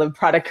short-lived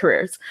product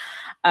careers.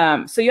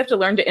 So you have to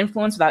learn to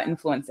influence without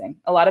influencing.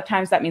 A lot of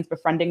times that means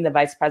befriending the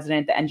vice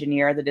president, the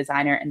engineer, the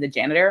designer, and the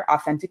janitor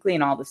authentically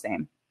and all the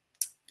same.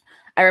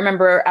 I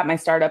remember at my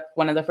startup,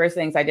 one of the first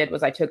things I did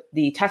was I took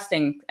the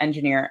testing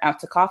engineer out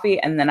to coffee,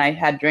 and then I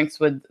had drinks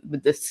with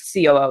the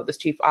COO, this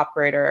chief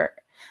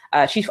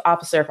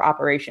officer for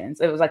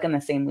operations. It was like in the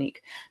same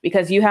week,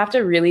 because you have to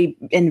really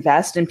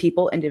invest in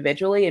people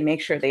individually and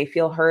make sure they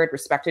feel heard,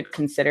 respected,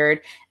 considered,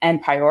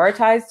 and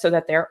prioritized so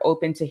that they're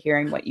open to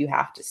hearing what you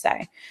have to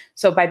say.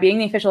 So by being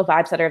the official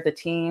vibe setter of the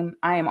team,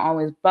 I am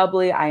always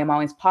bubbly. I am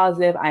always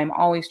positive. I am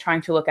always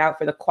trying to look out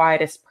for the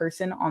quietest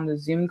person on the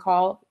Zoom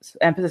call,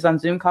 emphasis on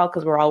Zoom call,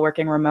 because we're all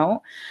working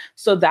remote.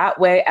 So that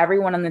way,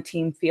 everyone on the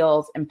team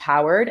feels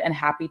empowered and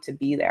happy to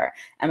be there.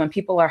 And when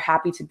people are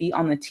happy to be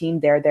on the team,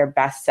 they're their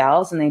best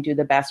selves and they do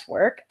the best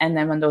work. And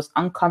then when those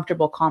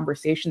uncomfortable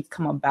conversations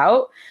come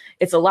about,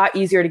 it's a lot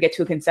easier to get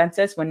to a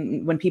consensus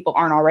when people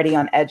aren't already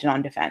on edge and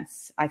on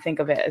defense. I think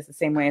of it as the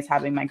same way as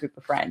having my group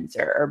of friends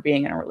or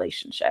being in a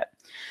relationship.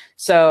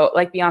 So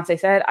like Beyonce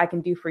said, I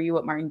can do for you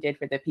what Martin did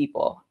for the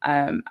people.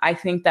 I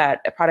think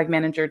that a product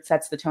manager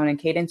sets the tone and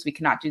cadence. We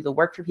cannot do the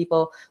work for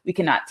people. We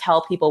cannot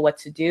tell people what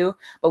to do,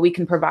 but we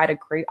can provide a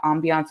great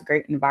ambiance, a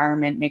great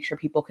environment, make sure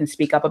people can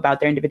speak up about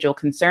their individual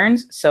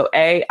concerns. So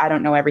I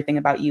don't know everything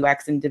about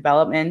UX and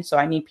development, so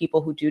I need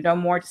people who do know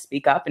more to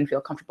speak up and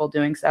feel comfortable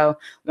doing so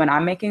when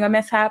I'm making a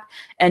mishap.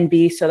 And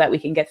B, so that we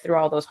can get through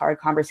all those hard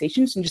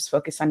conversations and just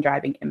focus on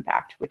driving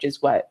impact, which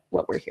is what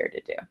we're here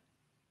to do.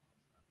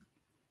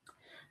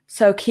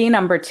 So key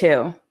number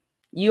 2,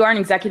 you are an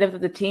executive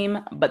of the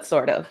team, but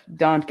sort of.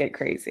 Don't get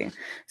crazy.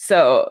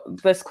 So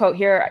this quote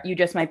here, "You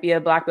just might be a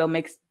black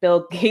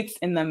Bill Gates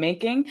in the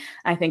making,"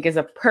 I think is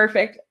a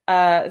perfect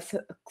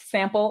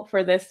sample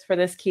for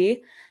this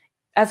key.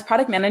 As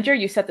product manager,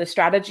 you set the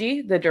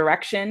strategy, the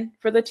direction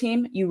for the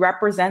team. You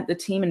represent the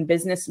team in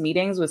business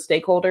meetings with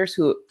stakeholders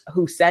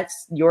who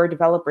sets your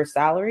developer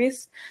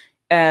salaries.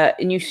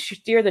 And you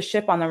steer the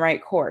ship on the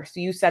right course.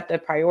 You set the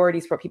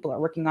priorities for what people are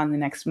working on the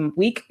next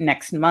week,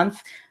 next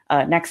month,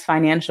 next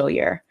financial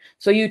year.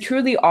 So you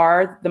truly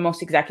are the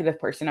most executive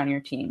person on your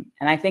team.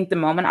 And I think the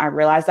moment I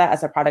realized that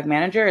as a product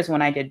manager is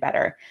when I did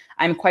better.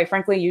 I'm quite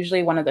frankly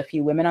usually one of the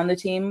few women on the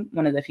team,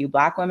 one of the few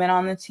Black women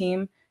on the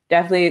team,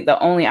 definitely the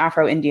only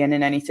Afro-Indian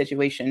in any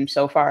situation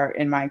so far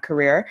in my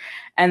career.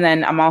 And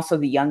then I'm also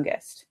the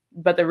youngest.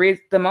 But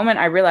the moment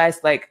I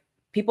realized, like,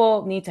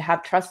 people need to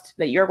have trust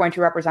that you're going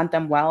to represent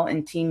them well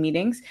in team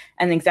meetings,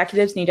 and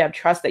executives need to have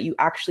trust that you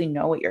actually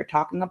know what you're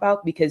talking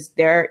about, because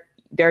their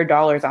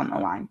dollars on the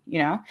line.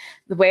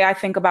 The way I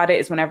think about it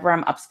is, whenever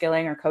I'm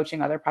upskilling or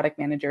coaching other product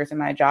managers in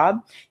my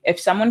job, if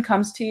someone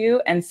comes to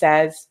you and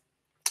says,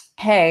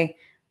 hey,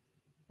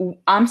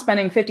 I'm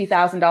spending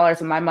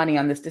 $50,000 of my money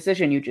on this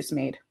decision you just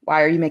made.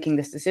 Why are you making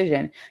this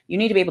decision? You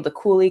need to be able to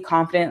coolly,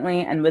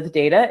 confidently, and with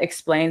data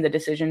explain the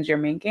decisions you're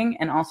making,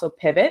 and also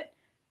pivot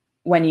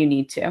when you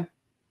need to.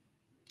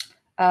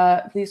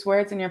 These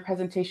words in your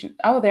presentation,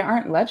 oh, they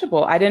aren't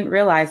legible. I didn't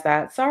realize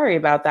that. Sorry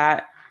about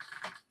that.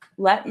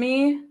 Let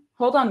me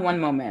hold on one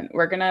moment.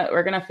 We're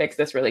gonna fix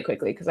this really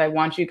quickly, because I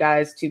want you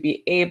guys to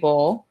be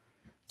able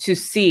to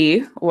see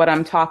what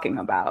I'm talking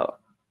about.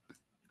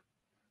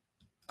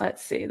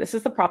 Let's see. This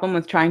is the problem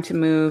with trying to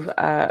move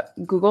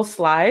Google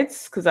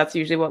Slides, because that's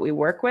usually what we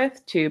work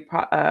with, to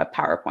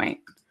PowerPoint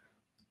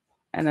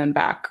and then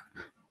back.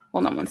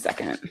 Hold on one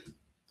second.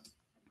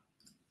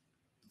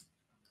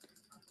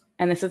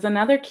 And this is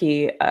another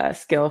key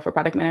skill for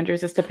product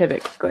managers, is to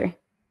pivot quickly.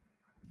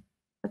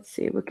 Let's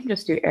see. We can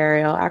just do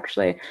Arial,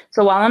 actually.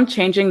 So while I'm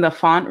changing the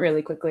font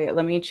really quickly,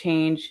 let me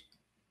change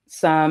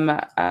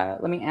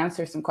let me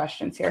answer some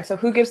questions here. So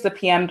who gives the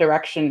PM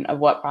direction of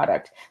what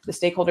product? The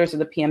stakeholders or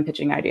the PM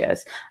pitching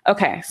ideas?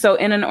 Okay, so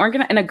in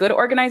a good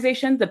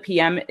organization, the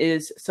PM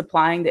is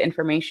supplying the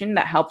information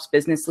that helps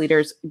business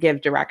leaders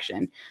give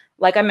direction.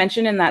 Like I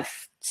mentioned in that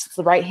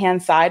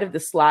right-hand side of the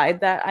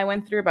slide that I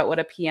went through about what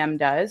a PM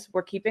does,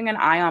 we're keeping an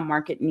eye on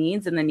market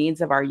needs and the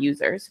needs of our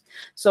users.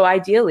 So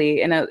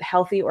ideally, in a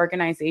healthy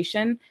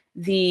organization,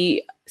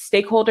 the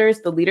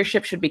stakeholders, the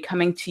leadership should be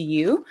coming to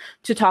you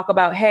to talk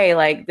about, hey,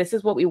 like, this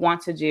is what we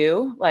want to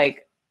do.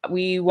 Like,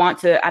 we want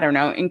to, I don't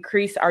know,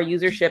 increase our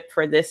usership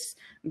for this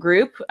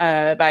group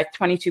by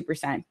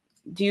 22%.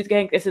 Do you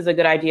think this is a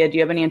good idea? Do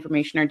you have any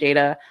information or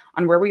data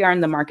on where we are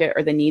in the market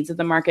or the needs of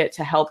the market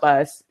to help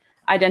us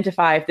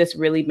identify if this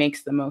really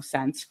makes the most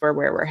sense for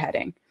where we're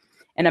heading?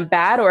 In a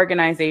bad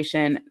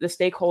organization, the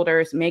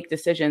stakeholders make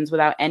decisions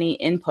without any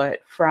input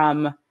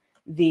from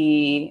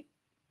the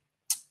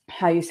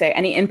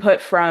any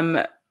input from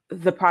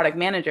the product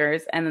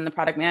managers, and then the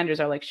product managers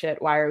are like, shit,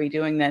 why are we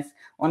doing this?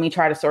 Let me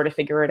try to sort of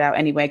figure it out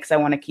anyway, because I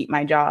want to keep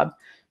my job.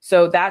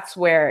 So that's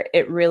where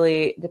it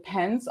really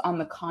depends on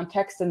the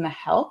context and the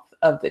health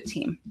of the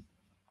team.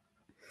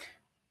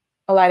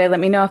 Elida, let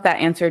me know if that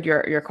answered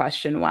your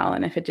question well,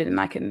 and if it didn't,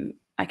 I can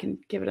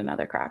give it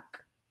another crack.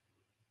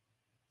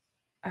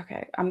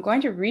 Okay, I'm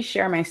going to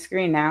reshare my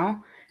screen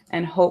now,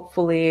 and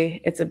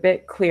hopefully it's a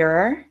bit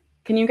clearer.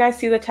 Can you guys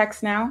see the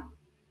text now?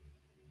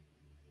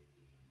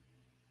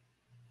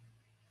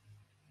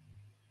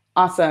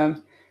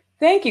 Awesome.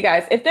 Thank you,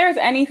 guys. If there's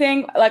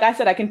anything, like I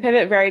said, I can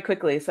pivot very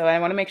quickly. So I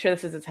want to make sure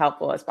this is as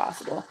helpful as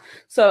possible.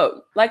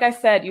 So like I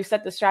said, you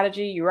set the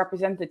strategy, you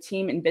represent the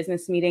team in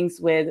business meetings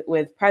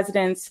with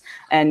presidents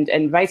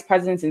and vice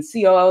presidents and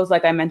COOs,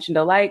 like I mentioned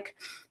alike.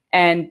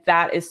 And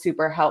that is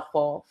super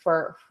helpful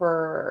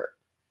for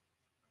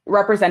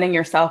representing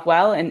yourself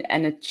well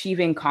and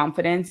achieving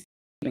confidence,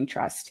 achieving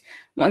trust.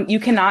 You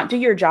cannot do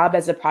your job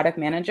as a product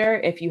manager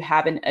if you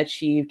haven't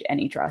achieved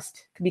any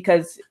trust,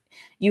 because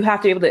you have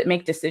to be able to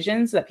make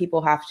decisions that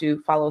people have to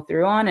follow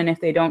through on. And if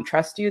they don't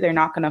trust you, they're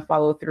not going to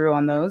follow through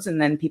on those. And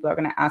then people are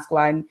going to ask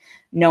why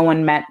no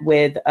one met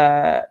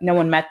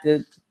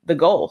the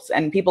goals.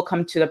 And people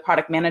come to the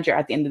product manager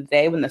at the end of the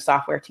day when the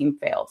software team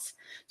fails.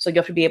 So you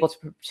have to be able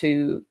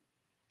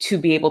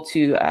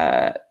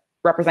to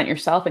represent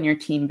yourself and your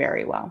team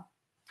very well.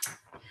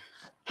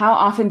 How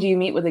often do you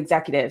meet with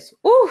executives?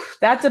 Ooh,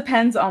 that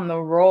depends on the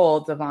role,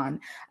 Devon.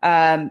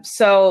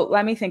 So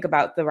let me think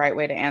about the right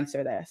way to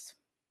answer this.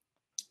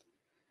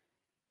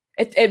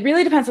 It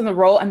really depends on the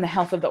role and the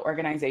health of the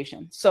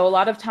organization. So a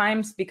lot of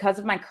times, because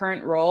of my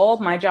current role,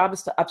 my job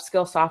is to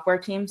upskill software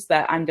teams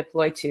that I'm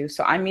deployed to.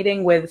 So I'm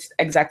meeting with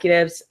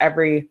executives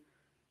every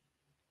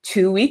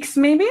 2 weeks,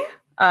 maybe.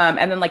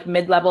 And then like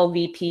mid-level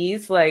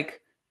VPs,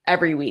 like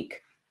every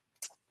week.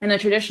 In a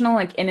traditional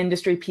like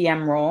in-industry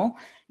PM role,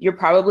 you're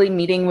probably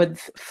meeting with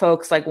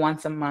folks like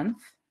once a month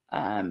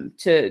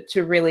to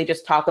really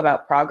just talk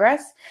about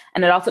progress.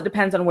 And it also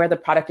depends on where the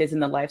product is in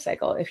the life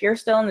cycle. If you're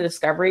still in the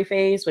discovery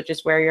phase, which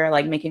is where you're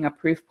like making a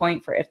proof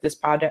point for if this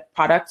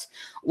product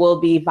will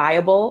be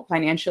viable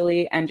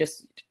financially and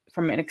just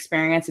from an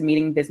experience and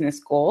meeting business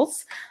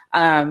goals,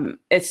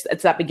 it's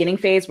that beginning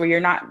phase where you're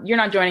not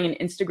joining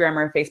an Instagram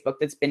or a Facebook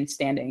that's been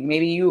standing.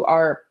 Maybe you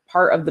are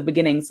part of the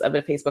beginnings of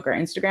a Facebook or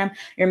Instagram.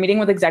 You're meeting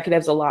with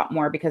executives a lot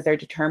more because they're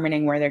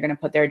determining where they're going to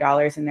put their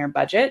dollars in their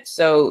budget.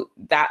 So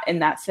that in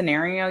that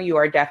scenario, you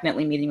are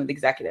definitely meeting with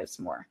executives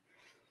more.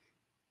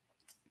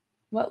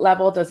 What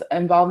level does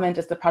involvement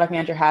does the product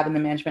manager have in the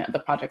management of the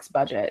project's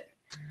budget?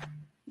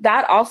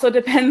 That also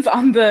depends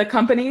on the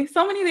company.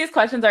 So many of these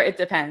questions are, it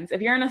depends.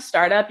 If you're in a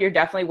startup, you're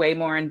definitely way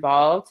more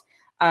involved.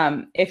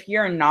 If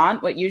you're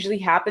not, what usually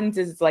happens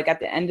is like at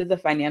the end of the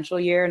financial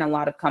year in a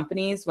lot of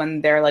companies,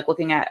 when they're like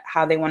looking at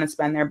how they want to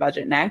spend their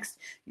budget next,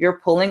 you're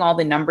pulling all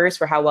the numbers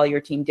for how well your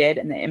team did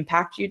and the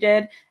impact you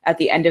did at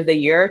the end of the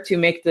year to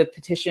make the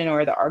petition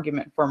or the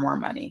argument for more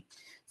money.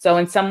 So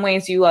in some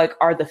ways you like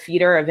are the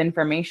feeder of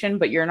information,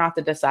 but you're not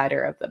the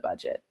decider of the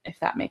budget, if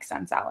that makes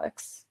sense,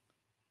 Alex.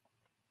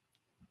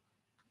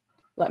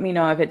 Let me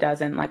know if it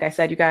doesn't. Like I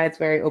said, you guys,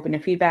 very open to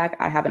feedback.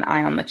 I have an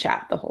eye on the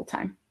chat the whole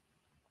time.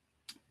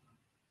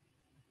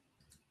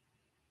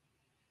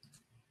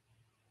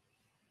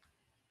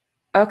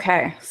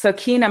 Okay, so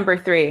key number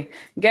 3,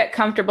 get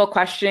comfortable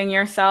questioning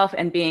yourself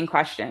and being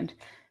questioned.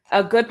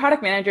 A good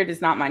product manager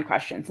does not mind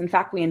questions. In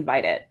fact, we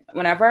invite it.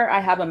 Whenever I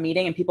have a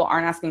meeting and people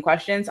aren't asking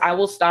questions, I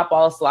will stop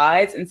all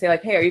slides and say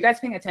like, hey, are you guys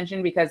paying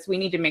attention? Because we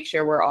need to make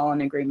sure we're all in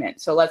agreement.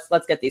 So let's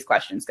get these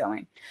questions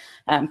going.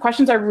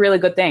 Questions are a really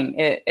good thing.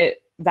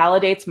 It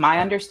validates my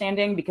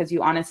understanding because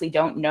you honestly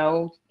don't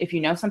know if you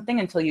know something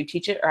until you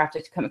teach it or have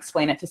to come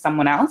explain it to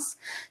someone else.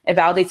 It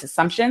validates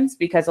assumptions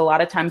because a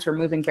lot of times we're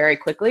moving very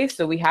quickly.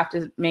 So we have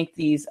to make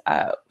these,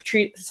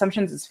 treat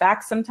assumptions as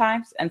facts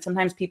sometimes. And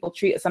sometimes people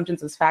treat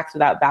assumptions as facts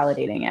without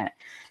validating it.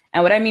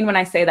 And what I mean when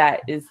I say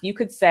that is you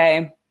could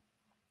say,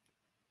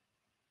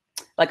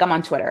 like I'm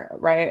on Twitter,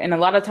 right? And a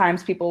lot of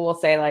times people will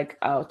say like,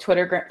 oh,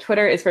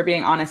 Twitter is for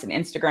being honest and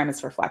Instagram is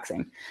for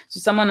flexing. So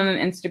someone on an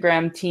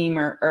Instagram team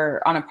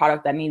or on a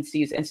product that needs to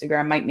use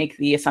Instagram might make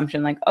the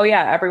assumption like, oh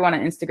yeah, everyone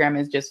on Instagram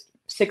is just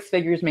 6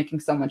 figures making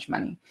so much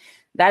money.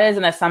 That is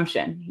an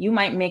assumption. You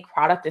might make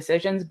product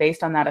decisions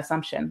based on that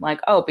assumption.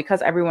 Like, oh,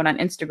 because everyone on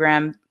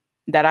Instagram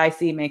that I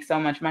see makes so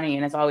much money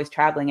and is always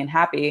traveling and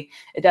happy,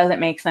 it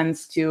doesn't make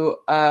sense to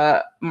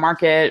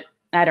market,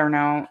 I don't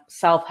know,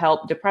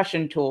 self-help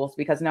depression tools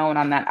because no one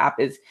on that app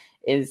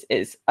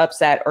is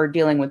upset or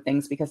dealing with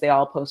things because they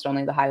all post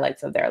only the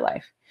highlights of their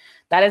life.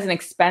 That is an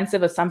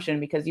expensive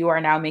assumption because you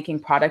are now making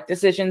product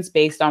decisions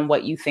based on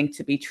what you think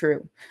to be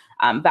true.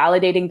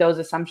 Validating those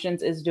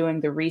assumptions is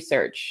doing the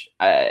research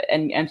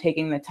and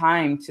taking the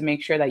time to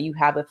make sure that you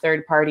have a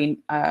third-party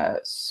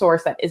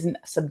source that isn't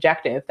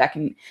subjective, that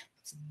can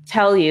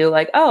tell you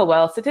like, oh,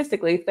 well,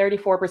 statistically,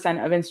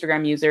 34% of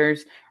Instagram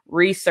users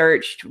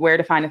researched where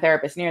to find a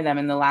therapist near them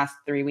in the last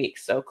 3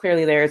 weeks. So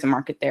clearly there is a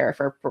market there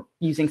for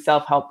using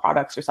self-help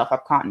products or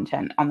self-help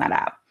content on that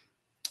app.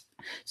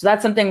 So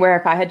that's something where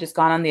if I had just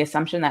gone on the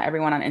assumption that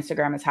everyone on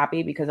Instagram is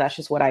happy because that's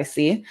just what I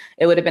see,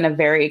 it would have been a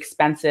very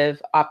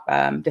expensive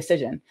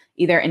decision,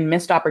 either in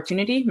missed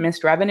opportunity,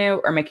 missed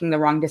revenue, or making the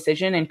wrong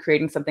decision and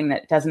creating something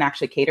that doesn't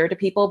actually cater to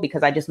people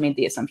because I just made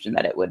the assumption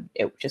that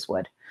it just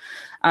would.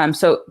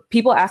 So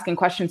people asking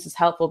questions is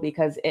helpful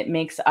because it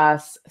makes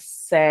us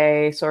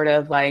say sort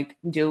of like,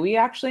 do we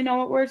actually know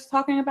what we're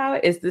talking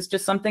about? Is this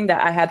just something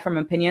that I had from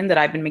opinion that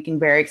I've been making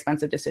very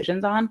expensive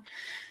decisions on?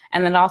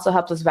 And then it also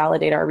helps us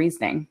validate our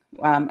reasoning.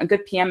 A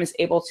good PM is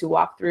able to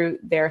walk through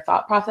their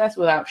thought process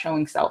without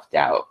showing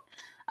self-doubt.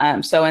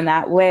 So in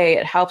that way,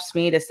 it helps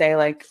me to say,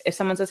 like, if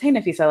someone says, hey,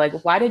 Nafisa,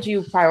 like, why did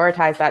you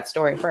prioritize that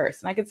story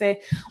first? And I could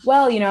say,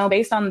 well, you know,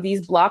 based on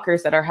these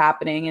blockers that are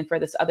happening and for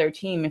this other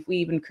team, if we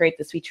even create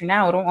this feature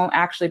now, it won't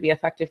actually be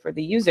effective for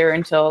the user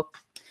until,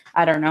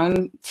 I don't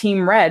know,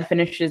 Team Red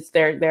finishes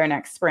their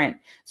next sprint.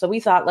 So we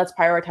thought, let's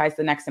prioritize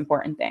the next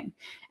important thing.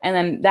 And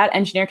then that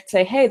engineer could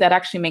say, hey, that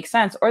actually makes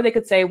sense. Or they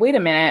could say, wait a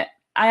minute,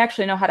 I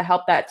actually know how to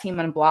help that team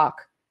unblock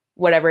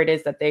whatever it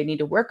is that they need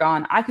to work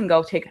on. I can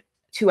go take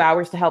 2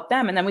 hours to help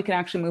them. And then we can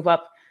actually move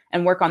up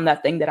and work on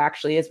that thing that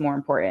actually is more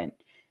important.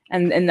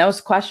 And in those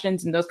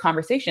questions and those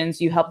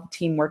conversations, you help the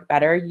team work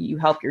better. You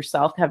help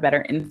yourself have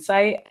better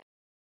insight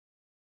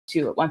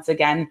to, once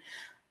again,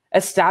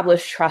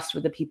 establish trust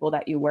with the people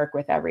that you work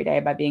with every day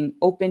by being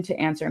open to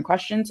answering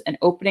questions and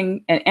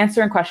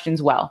answering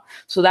questions well.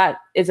 So that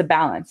is a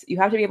balance. You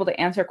have to be able to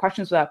answer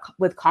questions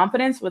with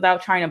confidence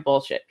without trying to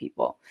bullshit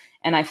people.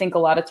 And I think a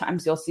lot of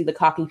times you'll see the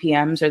cocky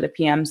PMs or the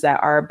PMs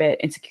that are a bit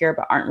insecure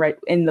but aren't right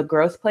in the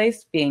growth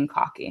place being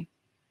cocky.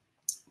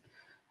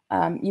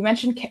 You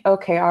mentioned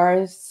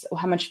OKRs.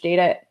 How much does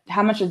data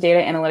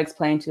analytics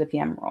play into the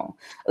PM role?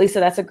 Lisa,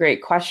 that's a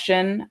great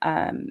question.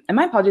 And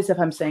my apologies if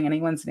I'm saying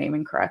anyone's name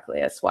incorrectly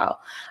as well.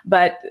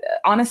 But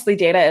honestly,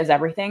 data is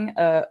everything.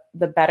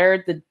 The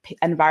better the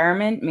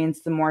environment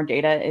means the more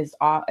data is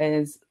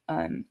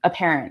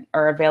apparent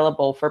or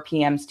available for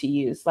PMs to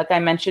use. Like I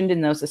mentioned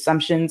in those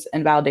assumptions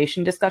and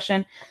validation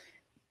discussion,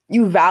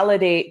 you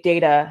validate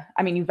data.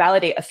 I mean, you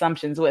validate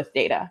assumptions with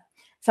data.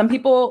 Some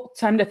people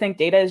tend to think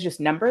data is just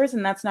numbers,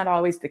 and that's not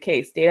always the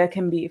case. Data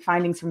can be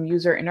findings from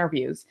user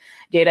interviews.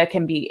 Data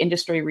can be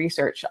industry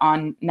research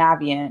on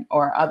Navient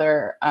or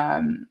other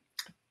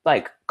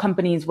like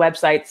companies'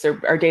 websites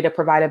or data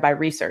provided by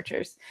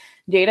researchers.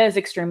 Data is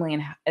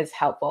extremely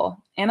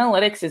helpful.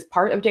 Analytics is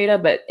part of data,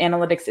 but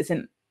analytics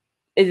isn't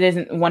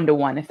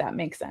one-to-one, if that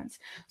makes sense.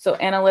 So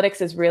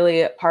analytics is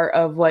really a part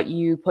of what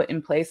you put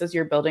in place as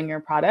you're building your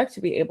product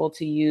to be able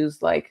to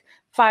use like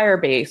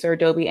Firebase or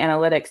Adobe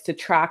Analytics to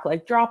track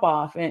like drop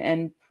off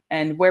and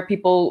where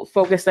people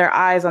focus their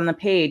eyes on the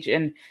page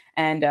and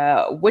and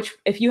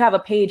if you have a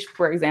page,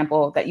 for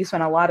example, that you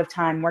spent a lot of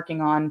time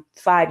working on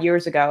 5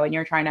 years ago, and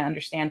you're trying to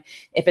understand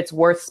if it's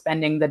worth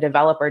spending the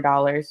developer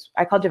dollars.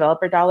 I call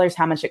developer dollars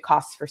how much it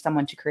costs for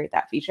someone to create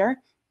that feature,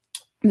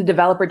 the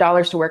developer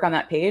dollars to work on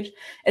that page.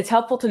 It's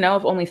helpful to know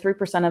if only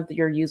 3% of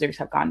your users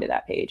have gone to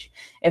that page.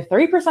 If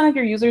 3% of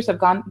your users have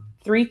gone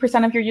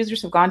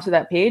to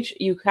that page,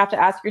 you have to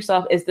ask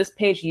yourself, is this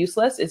page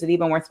useless? Is it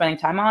even worth spending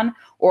time on?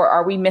 Or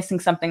are we missing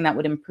something that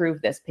would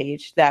improve this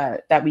page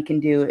that we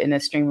can do in a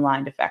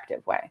streamlined,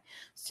 effective way?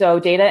 So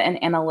data and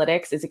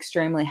analytics is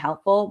extremely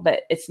helpful,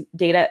 but it's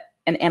data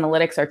and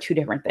analytics are two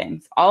different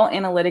things. All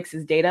analytics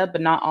is data, but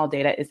not all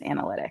data is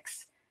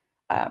analytics.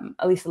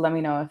 Elisa, let me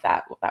know if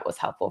that was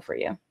helpful for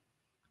you.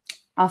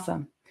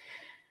 Awesome.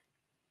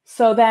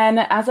 So then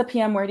as a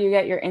PM, where do you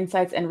get your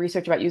insights and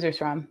research about users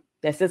from?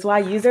 This is why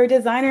user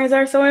designers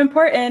are so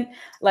important.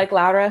 Like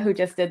Laura, who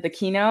just did the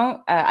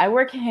keynote, I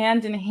work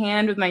hand in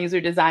hand with my user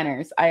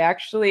designers. I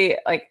actually,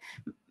 like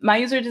my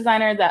user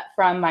designer that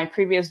from my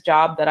previous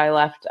job that I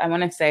left, I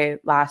want to say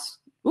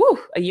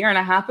a year and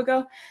a half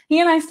ago,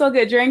 he and I still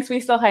get drinks. We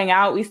still hang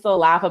out. We still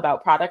laugh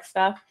about product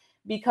stuff,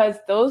 because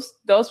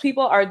those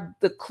people are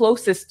the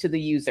closest to the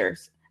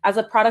users. As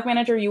a product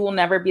manager, you will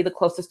never be the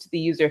closest to the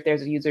user if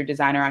there's a user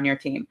designer on your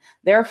team.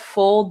 Their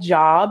full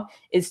job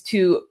is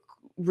to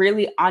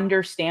really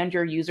understand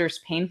your users'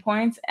 pain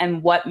points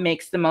and what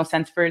makes the most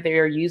sense for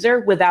their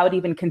user without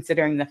even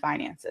considering the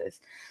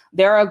finances.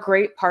 They're a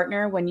great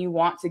partner when you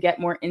want to get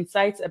more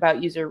insights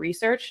about user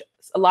research.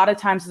 A lot of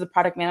times as a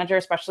product manager,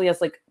 especially as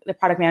like the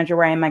product manager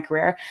where I am in my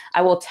career,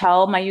 I will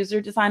tell my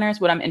user designers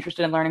what I'm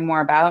interested in learning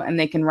more about, and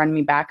they can run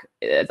me back.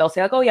 They'll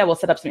say like, oh yeah, we'll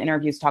set up some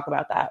interviews to talk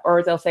about that.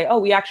 Or they'll say, oh,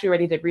 we actually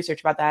already did research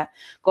about that.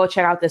 Go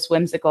check out this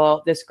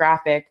this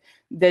graphic,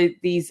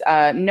 these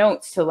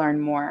notes to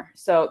learn more.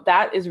 So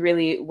that is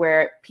really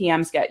where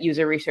PMs get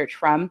user research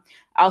from.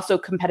 Also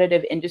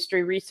competitive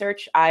industry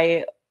research.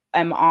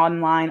 I'm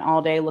online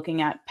all day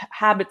looking at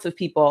habits of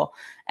people,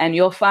 and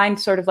you'll find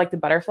sort of like the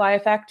butterfly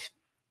effect.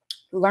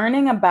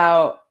 Learning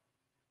about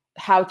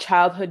how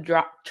childhood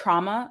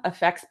trauma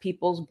affects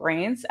people's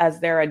brains as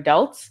they're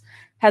adults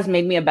has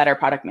made me a better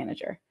product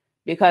manager,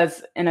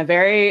 because in a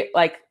very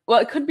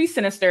it could be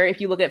sinister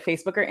if you look at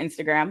Facebook or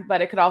Instagram,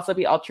 but it could also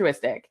be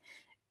altruistic.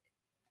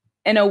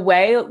 In a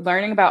way,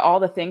 learning about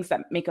all the things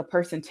that make a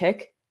person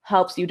tick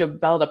helps you to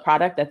build a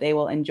product that they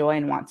will enjoy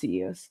and want to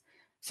use.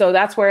 So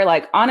that's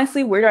where,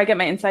 honestly, where do I get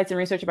my insights and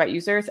research about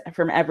users?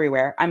 From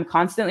everywhere. I'm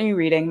constantly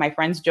reading. My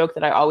friends joke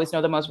that I always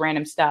know the most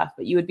random stuff,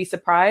 but you would be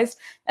surprised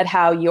at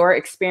how your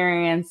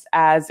experience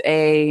as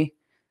a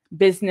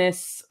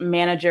business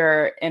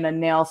manager in a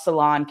nail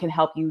salon can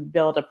help you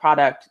build a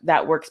product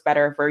that works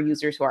better for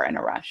users who are in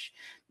a rush.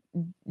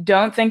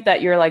 Don't think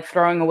that you're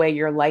throwing away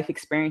your life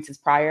experiences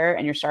prior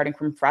and you're starting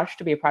from fresh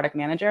to be a product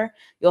manager.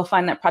 You'll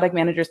find that product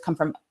managers come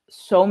from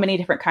so many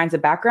different kinds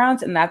of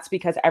backgrounds, and that's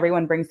because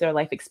everyone brings their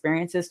life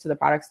experiences to the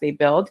products they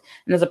build.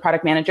 And as a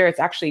product manager, it's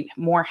actually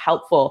more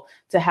helpful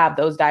to have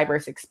those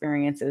diverse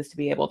experiences to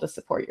be able to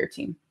support your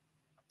team.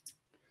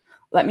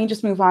 Let me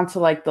just move on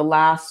to the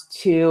last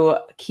two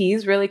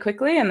keys really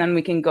quickly, and then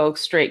we can go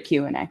straight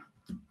Q&A.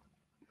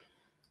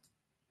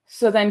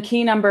 So then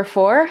key number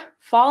 4,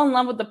 fall in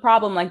love with the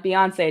problem like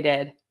Beyonce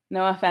did.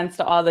 No offense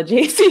to all the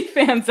Jay-Z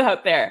fans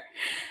out there.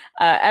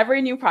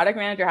 Every new product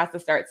manager has to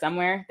start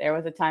somewhere. There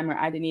was a time where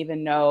I didn't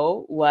even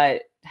know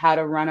how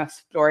to run a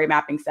story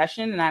mapping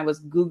session, and I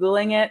was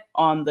Googling it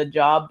on the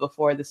job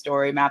before the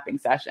story mapping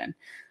session.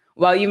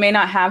 While you may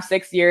not have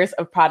 6 years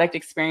of product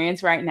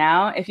experience right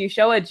now, if you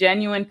show a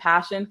genuine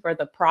passion for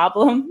the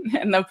problem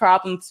and the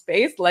problem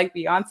space like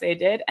Beyonce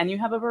did, and you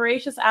have a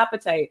voracious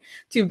appetite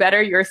to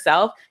better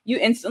yourself, you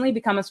instantly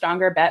become a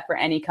stronger bet for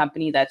any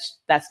company that's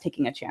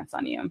taking a chance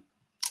on you.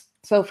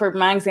 So for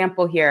my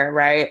example here,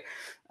 right?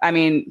 I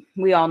mean,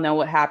 we all know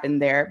what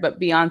happened there, but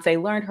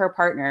Beyonce learned her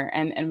partner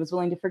and was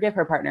willing to forgive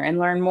her partner and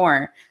learn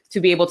more to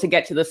be able to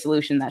get to the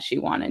solution that she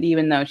wanted,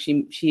 even though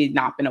she'd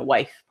not been a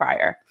wife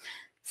prior.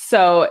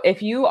 So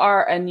if you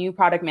are a new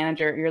product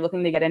manager, you're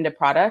looking to get into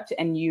product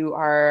and you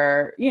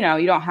are, you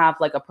don't have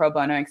a pro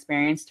bono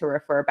experience to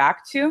refer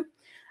back to,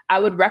 I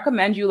would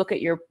recommend you look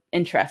at your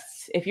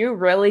interests. If you're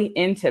really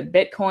into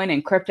Bitcoin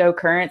and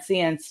cryptocurrency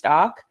and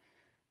stock,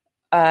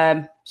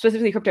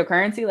 specifically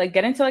cryptocurrency,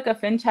 get into a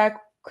fintech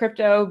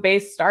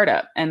crypto-based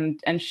startup and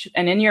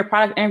in your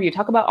product interview,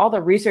 talk about all the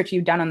research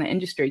you've done on the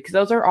industry, because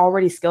those are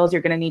already skills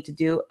you're going to need to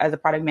do as a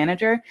product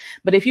manager.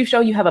 But if you show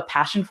you have a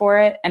passion for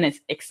it and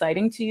it's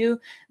exciting to you,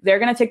 they're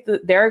going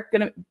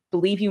to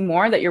believe you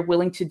more that you're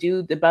willing to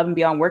do the above and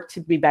beyond work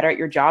to be better at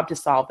your job to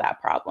solve that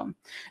problem.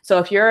 So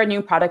if you're a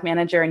new product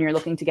manager and you're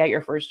looking to get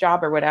your first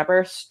job or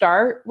whatever,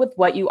 start with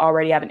what you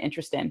already have an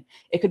interest in.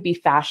 It could be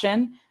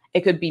fashion, it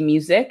could be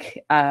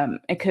music,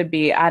 it could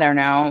be, I don't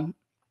know,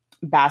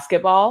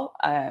 basketball,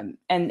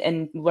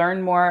 and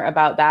learn more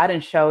about that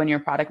and show in your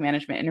product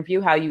management interview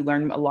how you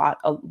learn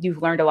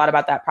you've learned a lot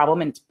about that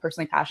problem and it's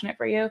personally passionate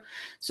for you,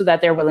 so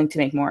that they're willing to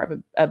make more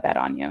of a bet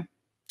on you.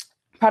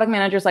 Product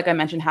managers, like I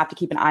mentioned, have to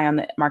keep an eye on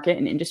the market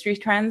and industry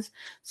trends.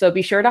 So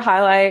be sure to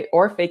highlight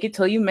or fake it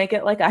till you make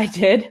it, like I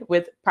did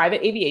with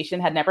private aviation.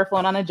 Had never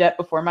flown on a jet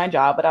before my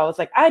job, but I was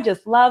like, I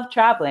just love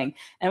traveling.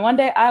 And one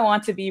day I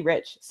want to be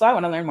rich. So I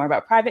want to learn more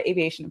about private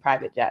aviation and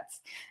private jets.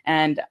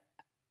 And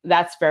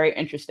that's very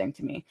interesting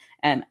to me.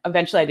 And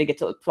eventually I did get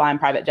to fly in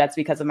private jets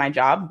because of my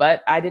job,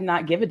 but I did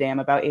not give a damn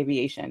about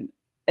aviation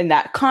in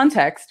that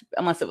context,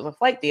 unless it was a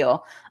flight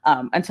deal,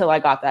 until I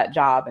got that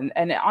job.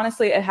 And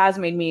honestly, it has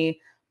made me,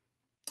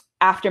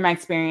 after my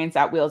experience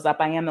at Wheels Up,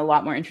 I am a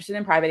lot more interested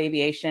in private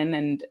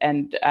aviation,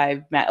 and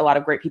I've met a lot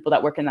of great people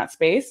that work in that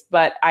space,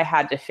 but I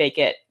had to fake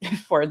it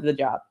for the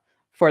job,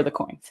 for the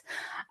coins.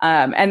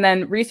 And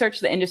then research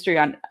the industry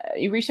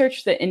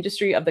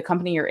of the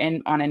company you're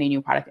in on any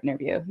new product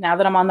interview. Now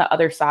that I'm on the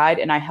other side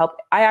and I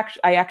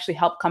actually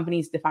help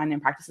companies define their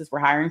practices for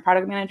hiring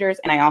product managers.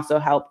 And I also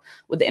help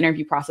with the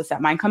interview process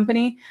at my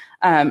company.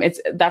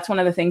 That's one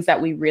of the things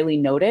that we really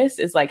notice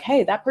is like,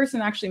 hey, that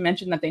person actually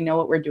mentioned that they know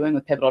what we're doing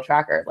with Pivotal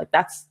Tracker. Like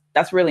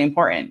that's really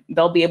important.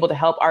 They'll be able to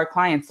help our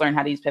clients learn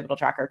how to use Pivotal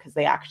Tracker because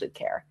they actually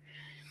care.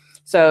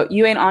 So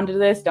you ain't onto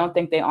this, don't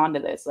think they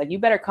onto this. Like you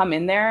better come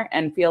in there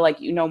and feel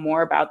like you know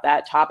more about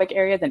that topic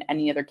area than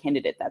any other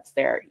candidate that's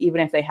there,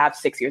 even if they have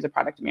 6 years of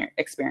product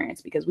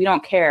experience, because we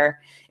don't care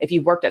if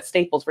you've worked at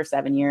Staples for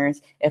 7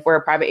 years, if we're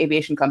a private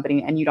aviation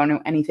company and you don't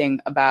know anything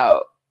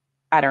about,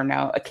 I don't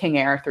know, a King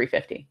Air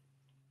 350.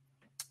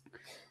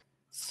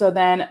 So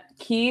then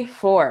key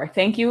 4,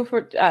 thank you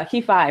for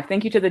key 5.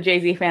 Thank you to the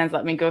Jay-Z fans.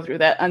 Let me go through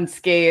that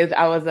unscathed.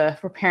 I was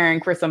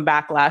preparing for some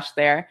backlash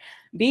there.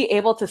 Be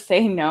able to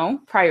say no,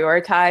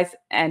 prioritize,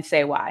 and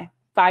say why.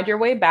 Find your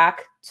way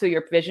back to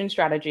your vision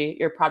strategy,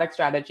 your product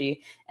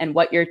strategy, and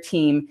what your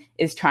team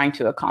is trying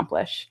to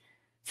accomplish.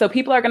 So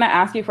people are going to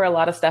ask you for a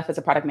lot of stuff as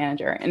a product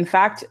manager. In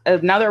fact,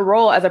 another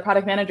role as a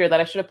product manager that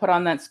I should have put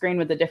on that screen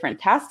with the different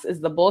tests is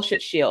the bullshit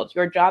shield.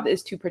 Your job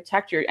is to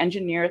protect your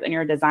engineers and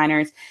your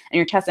designers and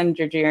your test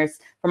engineers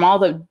from all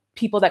the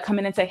people that come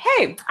in and say,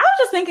 hey, I was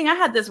just thinking I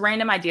had this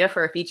random idea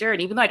for a feature.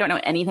 And even though I don't know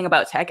anything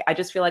about tech, I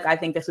just feel like I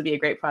think this would be a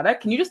great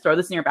product. Can you just throw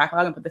this in your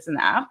backlog and put this in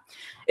the app?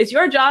 It's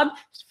your job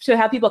to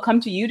have people come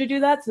to you to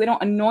do that so they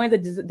don't annoy the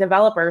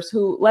developers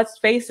who, let's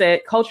face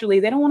it, culturally,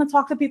 they don't want to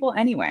talk to people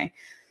anyway.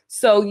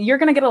 So you're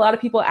going to get a lot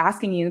of people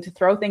asking you to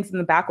throw things in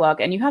the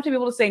backlog, and you have to be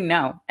able to say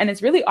no. And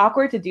it's really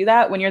awkward to do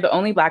that when you're the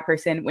only Black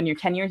person, when you're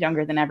 10 years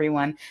younger than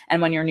everyone,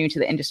 and when you're new to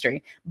the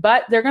industry.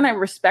 But they're going to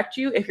respect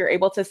you if you're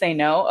able to say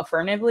no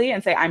affirmatively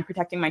and say, I'm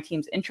protecting my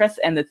team's interests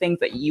and the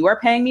things that you are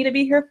paying me to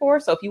be here for.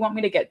 So if you want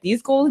me to get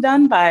these goals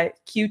done by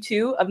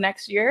Q2 of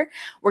next year,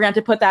 we're going to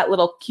have to put that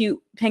little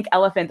cute pink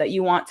elephant that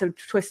you want to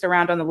twist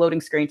around on the loading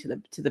screen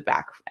to the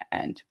back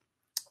end.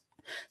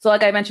 So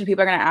like I mentioned,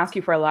 people are going to ask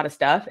you for a lot of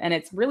stuff, and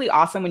it's really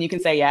awesome when you can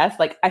say yes.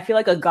 Like I feel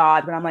like a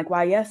god when I'm like,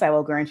 why, yes, I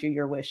will grant you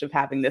your wish of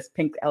having this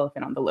pink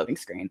elephant on the loading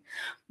screen.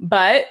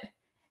 But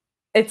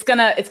it's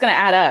gonna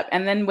add up.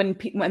 And then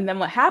then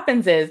what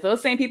happens is those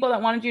same people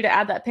that wanted you to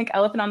add that pink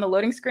elephant on the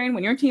loading screen,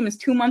 when your team is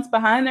 2 months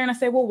behind, they're gonna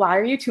say, well, why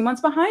are you 2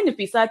 months behind,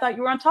 Nafisa? I thought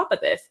you were on top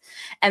of this.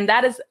 And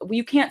that is,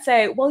 you can't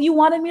say, well, you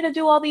wanted me to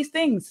do all these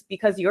things,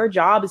 because your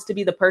job is to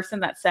be the person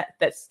that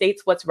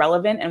states what's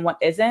relevant and what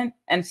isn't,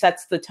 and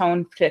sets the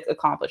tone to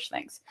accomplish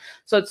things.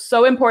 So it's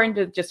so important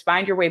to just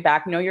find your way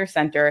back, know your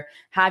center,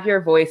 have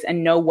your voice,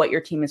 and know what your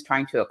team is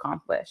trying to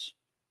accomplish.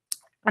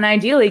 And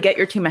ideally get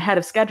your team ahead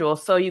of schedule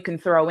so you can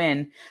throw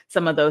in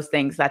some of those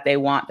things that they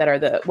want that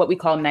are what we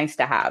call nice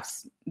to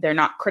haves. They're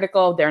not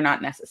critical, they're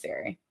not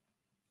necessary.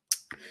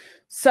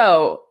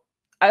 So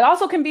I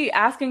also can be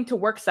asking to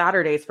work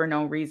Saturdays for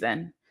no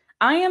reason.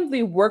 I am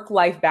the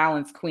work-life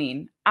balance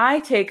queen. I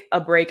take a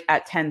break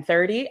at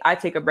 10:30. I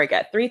take a break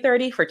at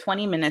 3:30 for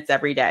 20 minutes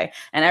every day.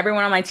 And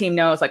everyone on my team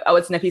knows, like, oh,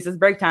 it's Nafisa's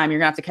break time. You're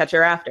gonna have to catch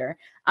her after.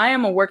 I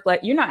am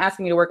you're not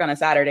asking me to work on a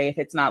Saturday if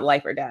it's not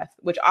life or death,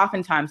 which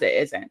oftentimes it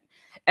isn't.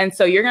 And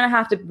so you're going to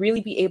have to really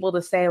be able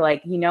to say,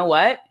 like, you know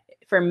what,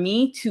 for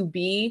me to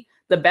be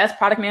the best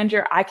product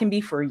manager I can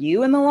be for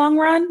you in the long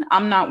run,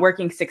 I'm not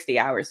working 60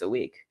 hours a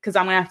week, because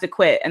I'm going to have to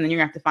quit, and then you're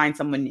going to have to find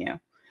someone new.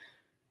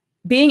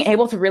 Being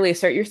able to really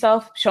assert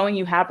yourself, showing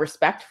you have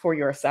respect for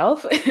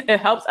yourself, it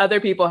helps other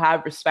people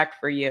have respect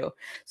for you.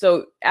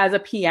 So as a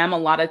PM, a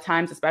lot of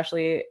times,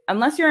 especially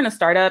unless you're in a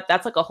startup,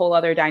 that's like a whole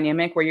other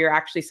dynamic where you're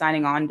actually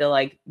signing on to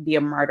like be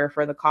a martyr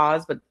for the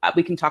cause. But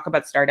we can talk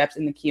about startups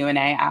in the Q&A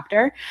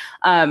after.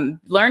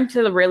 Learn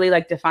to really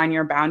like define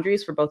your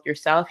boundaries for both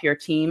yourself, your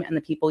team, and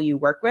the people you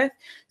work with,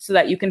 so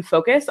that you can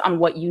focus on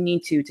what you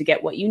need to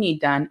get what you need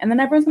done. And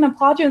then everyone's going to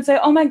applaud you and say,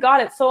 oh my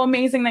God, it's so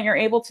amazing that you're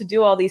able to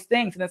do all these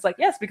things. And it's like,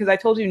 yes, because I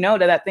told you no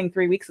to that thing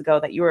 3 weeks ago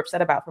that you were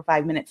upset about for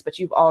 5 minutes, but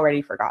you've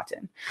already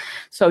forgotten.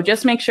 So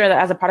just make sure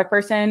that as a product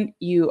person,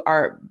 you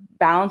are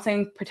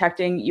balancing,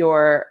 protecting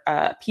your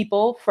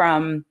people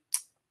from,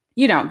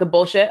 the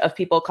bullshit of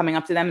people coming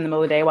up to them in the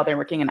middle of the day while they're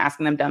working and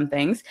asking them dumb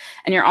things.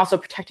 And you're also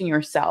protecting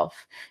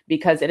yourself,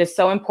 because it is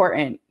so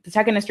important. The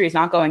tech industry is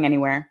not going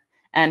anywhere.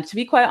 And to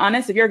be quite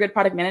honest, if you're a good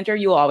product manager,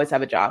 you will always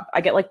have a job.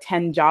 I get like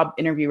 10 job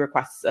interview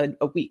requests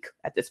a week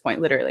at this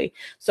point, literally.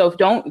 So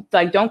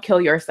don't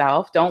kill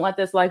yourself. Don't let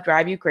this life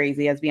drive you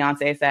crazy, as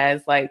Beyonce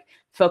says. Like,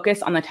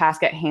 focus on the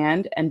task at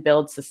hand and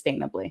build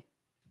sustainably.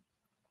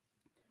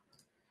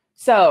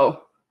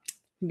 So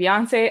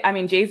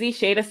Jay-Z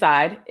shade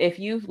aside, if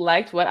you've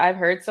liked what I've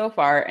heard so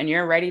far and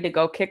you're ready to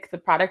go kick the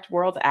product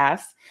world's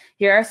ass,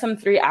 here are some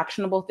 3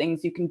 actionable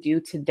things you can do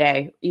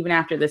today, even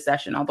after this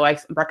session, although I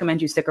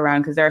recommend you stick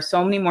around because there are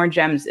so many more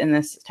gems in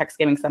this Tech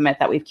Gaming Summit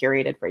that we've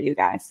curated for you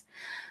guys.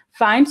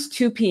 Find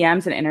 2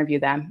 PMs and interview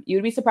them.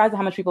 You'd be surprised at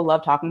how much people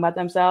love talking about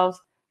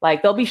themselves.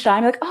 Like, they'll be shy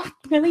and be like, oh,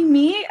 really,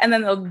 me? And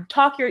then they'll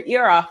talk your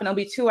ear off and it'll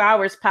be 2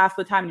 hours past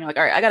the time. And you're like,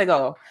 all right, I got to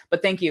go.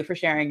 But thank you for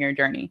sharing your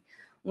journey.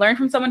 Learn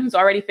from someone who's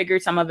already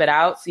figured some of it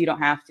out so you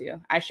don't have to.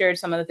 I shared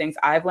some of the things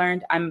I've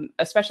learned.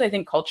 Especially I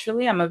think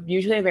culturally, I'm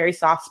usually a very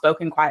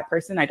soft-spoken, quiet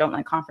person. I don't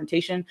like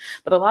confrontation.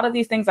 But a lot of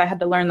these things I had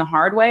to learn the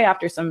hard way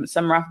after some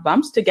rough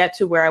bumps to get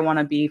to where I want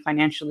to be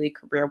financially,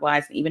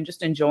 career-wise, and even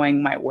just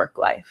enjoying my work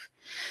life.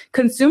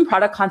 Consume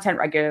product content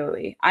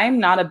regularly. I am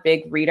not a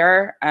big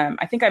reader.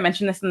 I think I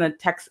mentioned this in the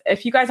text.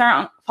 If you guys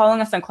aren't following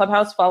us on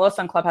Clubhouse, follow us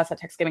on Clubhouse at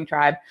Tech Gaming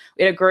Tribe.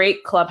 We had a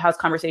great Clubhouse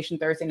conversation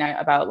Thursday night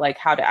about like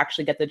how to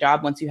actually get the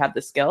job once you have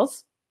the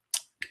skills.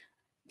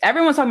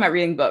 Everyone's talking about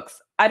reading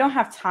books. I don't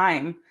have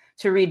time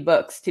to read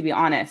books, to be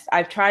honest.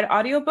 I've tried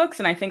audiobooks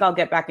and I think I'll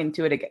get back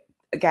into it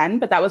again,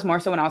 but that was more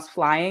so when I was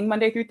flying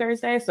Monday through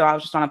Thursday. So I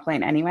was just on a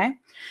plane anyway.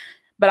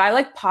 But I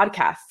like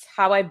podcasts,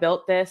 How I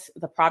Built This,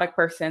 The Product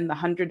Person, The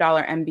 $100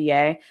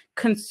 MBA.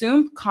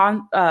 Consume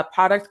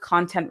product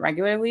content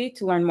regularly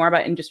to learn more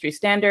about industry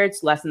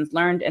standards, lessons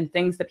learned, and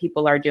things that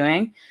people are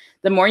doing.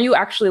 The more you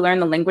actually learn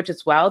the language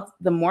as well,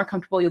 the more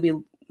comfortable you'll be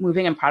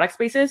moving in product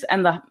spaces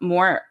and the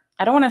more,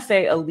 I don't want to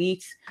say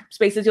elite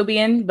spaces you'll be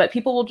in, but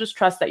people will just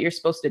trust that you're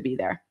supposed to be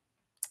there.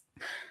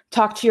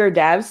 Talk to your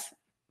devs.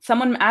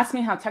 Someone asked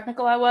me how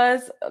technical I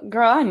was.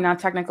 Girl, I'm not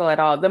technical at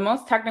all. The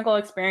most technical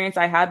experience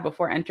I had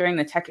before entering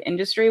the tech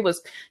industry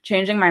was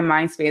changing my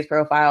MySpace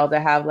profile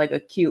to have like a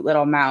cute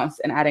little mouse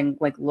and adding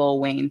like Lil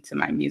Wayne to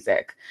my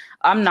music.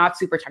 I'm not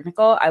super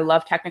technical. I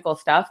love technical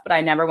stuff, but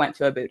I never went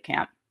to a boot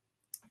camp.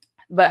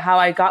 But how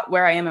I got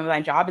where I am in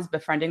my job is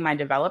befriending my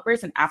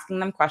developers and asking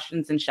them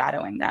questions and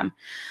shadowing them.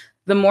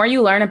 The more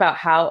you learn about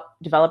how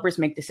developers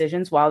make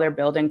decisions while they're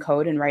building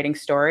code and writing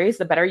stories,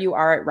 the better you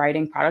are at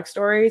writing product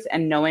stories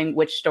and knowing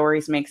which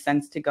stories make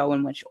sense to go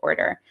in which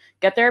order.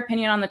 Get their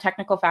opinion on the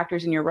technical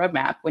factors in your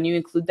roadmap. When you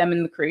include them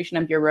in the creation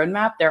of your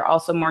roadmap, they're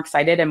also more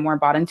excited and more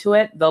bought into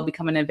it. They'll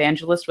become an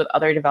evangelist with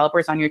other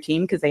developers on your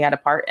team because they had a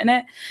part in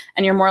it.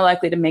 And you're more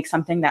likely to make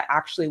something that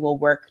actually will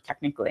work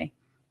technically.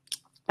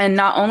 And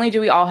not only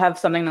do we all have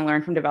something to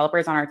learn from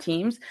developers on our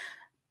teams,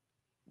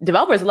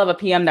 developers love a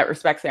PM that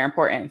respects their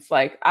importance.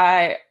 Like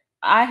I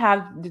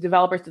have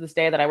developers to this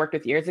day that I worked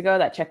with years ago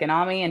that check in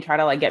on me and try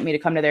to like get me to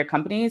come to their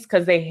companies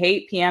because they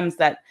hate PMs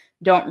that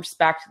don't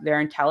respect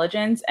their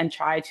intelligence and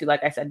try to,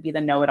 like I said, be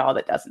the know-it-all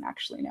that doesn't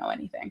actually know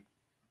anything.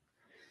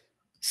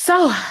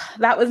 So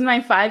that was my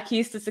 5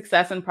 keys to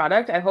success in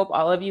product. I hope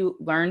all of you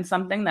learned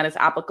something that is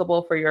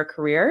applicable for your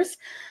careers.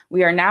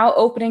 We are now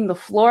opening the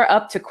floor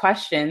up to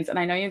questions. And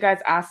I know you guys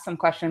asked some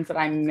questions that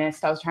I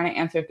missed. I was trying to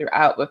answer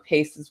throughout with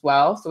pace as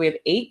well. So we have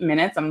 8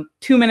 minutes. I'm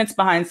 2 minutes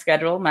behind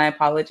schedule. My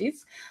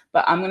apologies.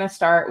 But I'm going to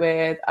start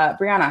with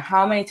Brianna.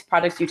 How many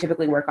products do you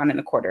typically work on in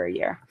a quarter a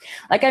year?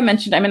 Like I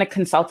mentioned, I'm in a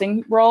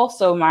consulting role.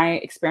 So my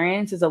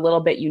experience is a little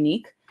bit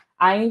unique.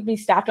 I'd be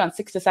staffed on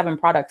 6 to 7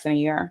 products in a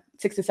year,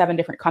 6 to 7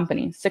 different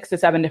companies, 6 to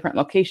 7 different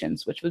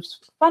locations, which was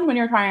fun when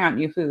you're trying out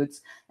new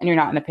foods and you're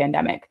not in a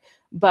pandemic.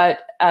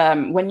 But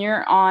when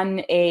you're on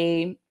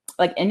an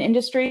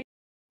industry,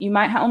 you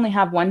might only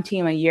have 1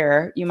 team a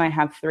year. You might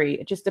have 3.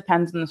 It just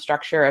depends on the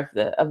structure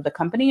of the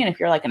company. And if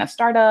you're like in a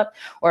startup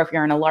or if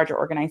you're in a larger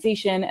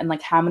organization and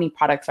like how many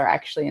products are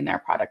actually in their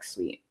product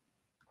suite.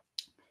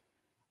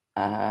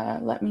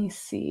 Let me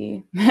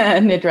see.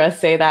 Nidra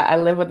say that I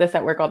live with this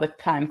at work all the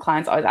time.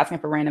 Clients always asking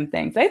for random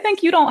things. They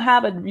think you're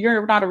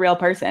not a real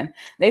person.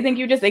 They think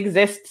you just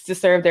exist to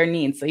serve their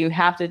needs. So you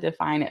have to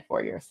define it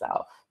for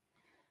yourself.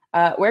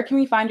 Where can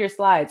we find your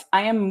slides?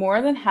 I am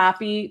more than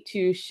happy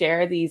to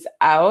share these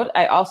out.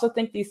 I also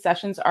think these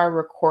sessions are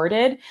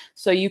recorded,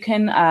 so you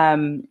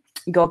can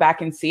go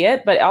back and see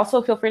it. But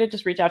also feel free to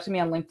just reach out to me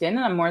on LinkedIn, and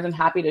I'm more than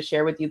happy to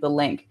share with you the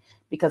link.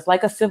 Because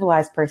like a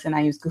civilized person,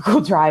 I use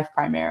Google Drive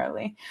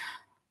primarily.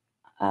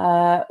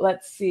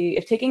 Let's see.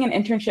 If taking an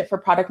internship for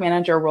product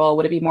manager role,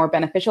 would it be more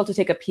beneficial to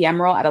take a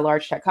PM role at a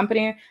large tech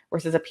company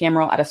versus a PM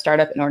role at a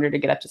startup in order to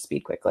get up to speed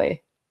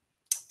quickly?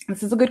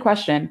 This is a good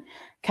question,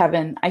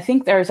 Kevin. I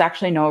think there's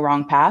actually no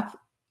wrong path.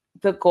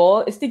 The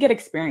goal is to get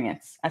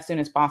experience as soon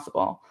as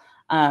possible.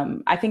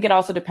 I think it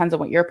also depends on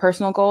what your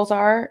personal goals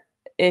are.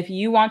 If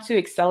you want to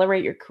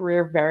accelerate your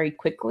career very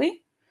quickly,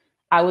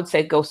 I would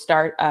say go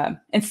start,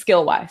 and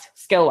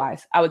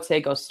skill-wise, I would say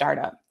go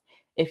startup.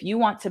 If you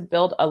want to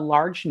build a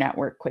large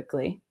network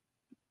quickly,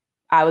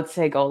 I would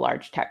say go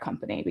large tech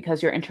company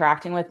because you're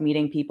interacting with,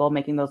 meeting people,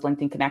 making those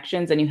LinkedIn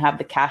connections, and you have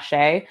the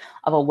cachet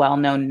of a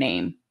well-known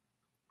name.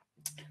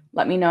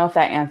 Let me know if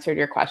that answered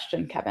your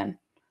question, Kevin.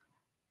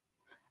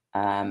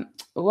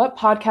 What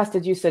podcast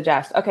did you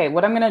suggest? Okay,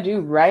 what I'm going to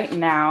do right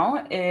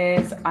now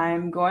is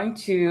I'm going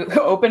to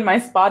open my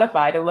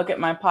Spotify to look at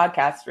my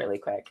podcast really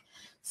quick.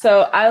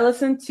 So I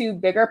listen to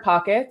Bigger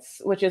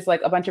Pockets, which is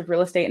like a bunch of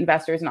real estate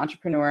investors and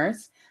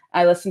entrepreneurs.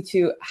 I listen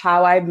to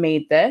How I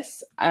Made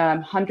This,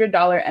 $100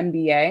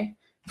 MBA,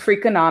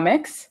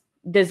 Freakonomics,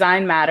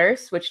 Design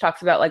Matters, which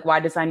talks about like why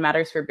design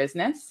matters for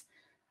business.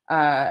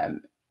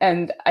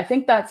 And I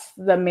think that's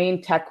the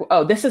main tech.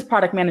 Oh, this is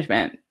product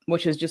management,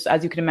 which is just,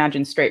 as you can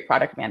imagine, straight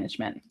product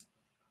management.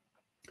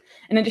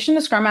 In addition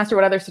to Scrum Master,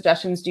 what other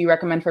suggestions do you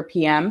recommend for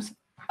PMs?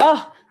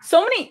 Oh,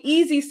 so many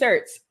easy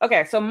certs.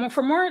 Okay, so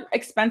for more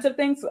expensive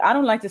things, I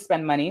don't like to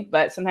spend money,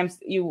 but sometimes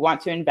you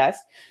want to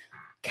invest.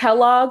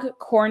 Kellogg,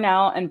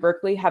 Cornell, and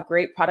Berkeley have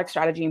great product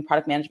strategy and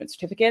product management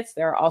certificates.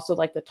 They're also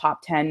like the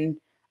top 10,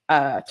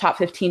 top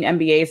 15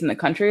 MBAs in the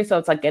country. So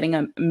it's like getting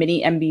a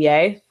mini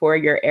MBA for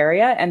your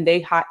area, and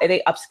they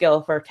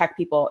upskill for tech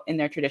people in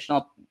their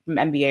traditional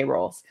MBA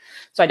roles.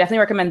 So I definitely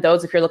recommend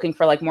those if you're looking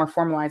for like more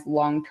formalized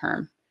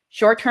long-term.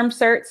 Short-term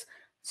certs,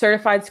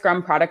 certified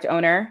Scrum product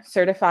owner,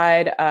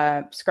 certified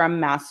Scrum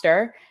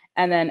master,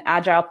 and then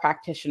agile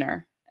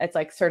practitioner. It's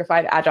like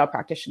certified agile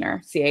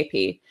practitioner,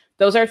 CAP.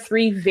 Those are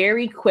 3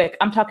 very quick,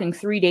 I'm talking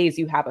 3 days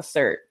you have a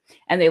cert,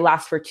 and they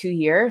last for 2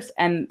 years.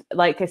 And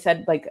like I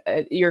said,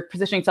 you're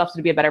positioning yourself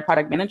to be a better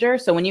product manager.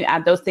 So when you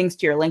add those things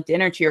to your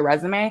LinkedIn or to your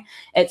resume,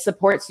 it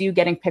supports you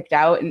getting picked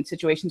out in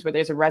situations where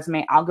there's a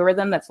resume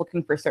algorithm that's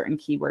looking for certain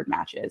keyword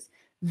matches.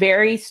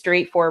 Very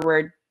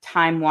straightforward,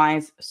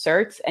 time-wise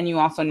certs, and you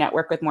also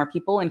network with more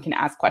people and can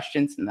ask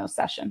questions in those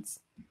sessions.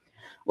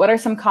 What are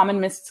some common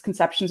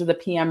misconceptions of the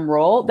PM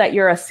role? That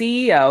you're a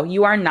CEO.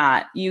 You are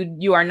not.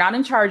 You are not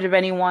in charge of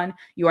anyone.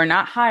 You are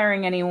not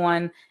hiring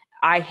anyone.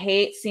 I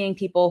hate seeing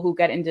people who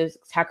get into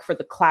tech for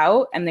the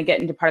clout and they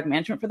get into product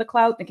management for the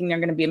clout, thinking they're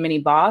going to be a mini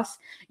boss.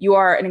 You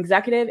are an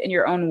executive in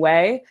your own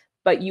way,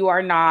 but you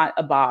are not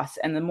a boss.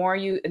 And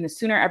the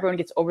sooner everyone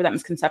gets over that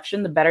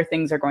misconception, the better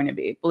things are going to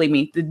be. Believe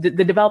me, the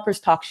developers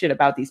talk shit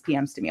about these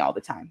PMs to me all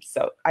the time.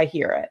 So I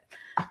hear it.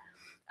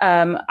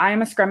 I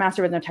am a Scrum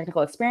Master with no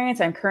technical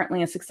experience. I'm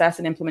currently a success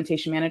and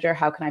implementation manager.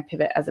 How can I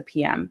pivot as a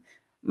PM?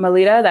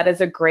 Melita, that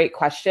is a great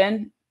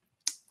question.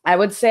 I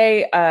would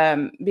say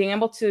being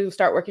able to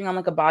start working on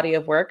like a body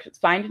of work,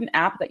 find an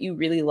app that you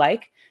really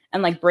like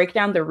and like break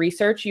down the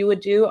research you would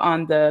do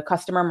on the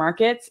customer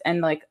markets and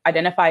like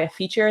identify a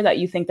feature that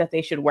you think that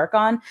they should work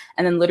on,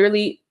 and then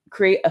literally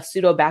create a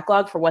pseudo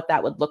backlog for what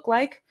that would look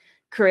like.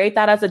 Create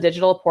that as a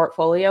digital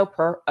portfolio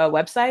per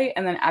website,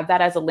 and then add that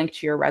as a link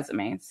to your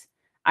resumes.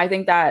 I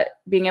think that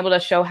being able to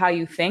show how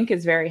you think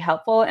is very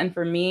helpful. And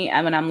for me,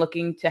 and when I'm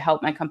looking to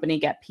help my company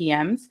get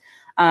PMs,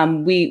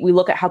 we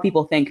look at how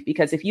people think,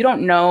 because if you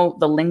don't know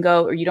the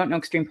lingo or you don't know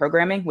extreme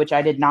programming, which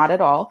I did not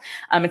at all,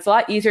 it's a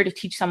lot easier to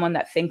teach someone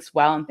that thinks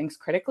well and thinks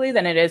critically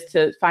than it is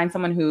to find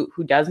someone who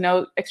does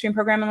know extreme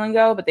programming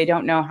lingo, but they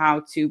don't know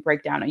how to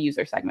break down a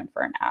user segment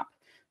for an app.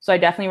 So I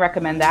definitely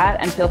recommend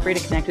that, and feel free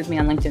to connect with me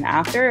on LinkedIn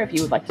after if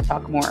you would like to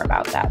talk more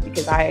about that,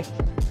 because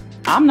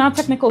I'm not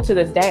technical to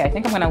this day. I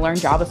think I'm going to learn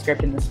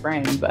JavaScript in the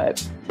spring,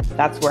 but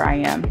that's where I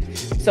am.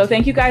 So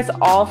thank you guys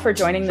all for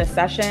joining this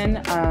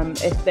session.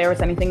 If there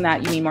was anything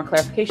that you need more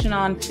clarification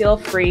on, feel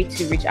free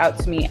to reach out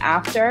to me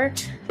after.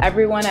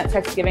 Everyone at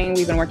Techsgiving,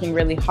 we've been working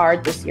really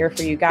hard this year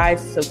for you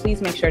guys. So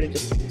please make sure to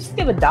just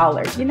give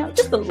 $1,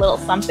 just a little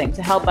something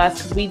to help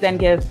us, because we then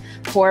give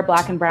poor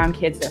Black and brown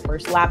kids their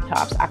first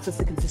laptops, access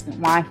to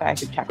consistent Wi-Fi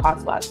to check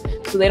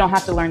hotspots, so they don't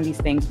have to learn these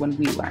things when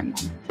we learn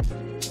them.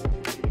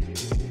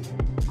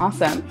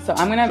 Awesome. So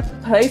I'm going to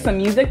play some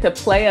music to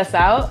play us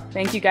out.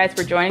 Thank you guys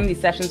for joining. These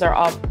sessions are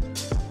all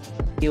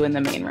you in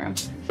the main room.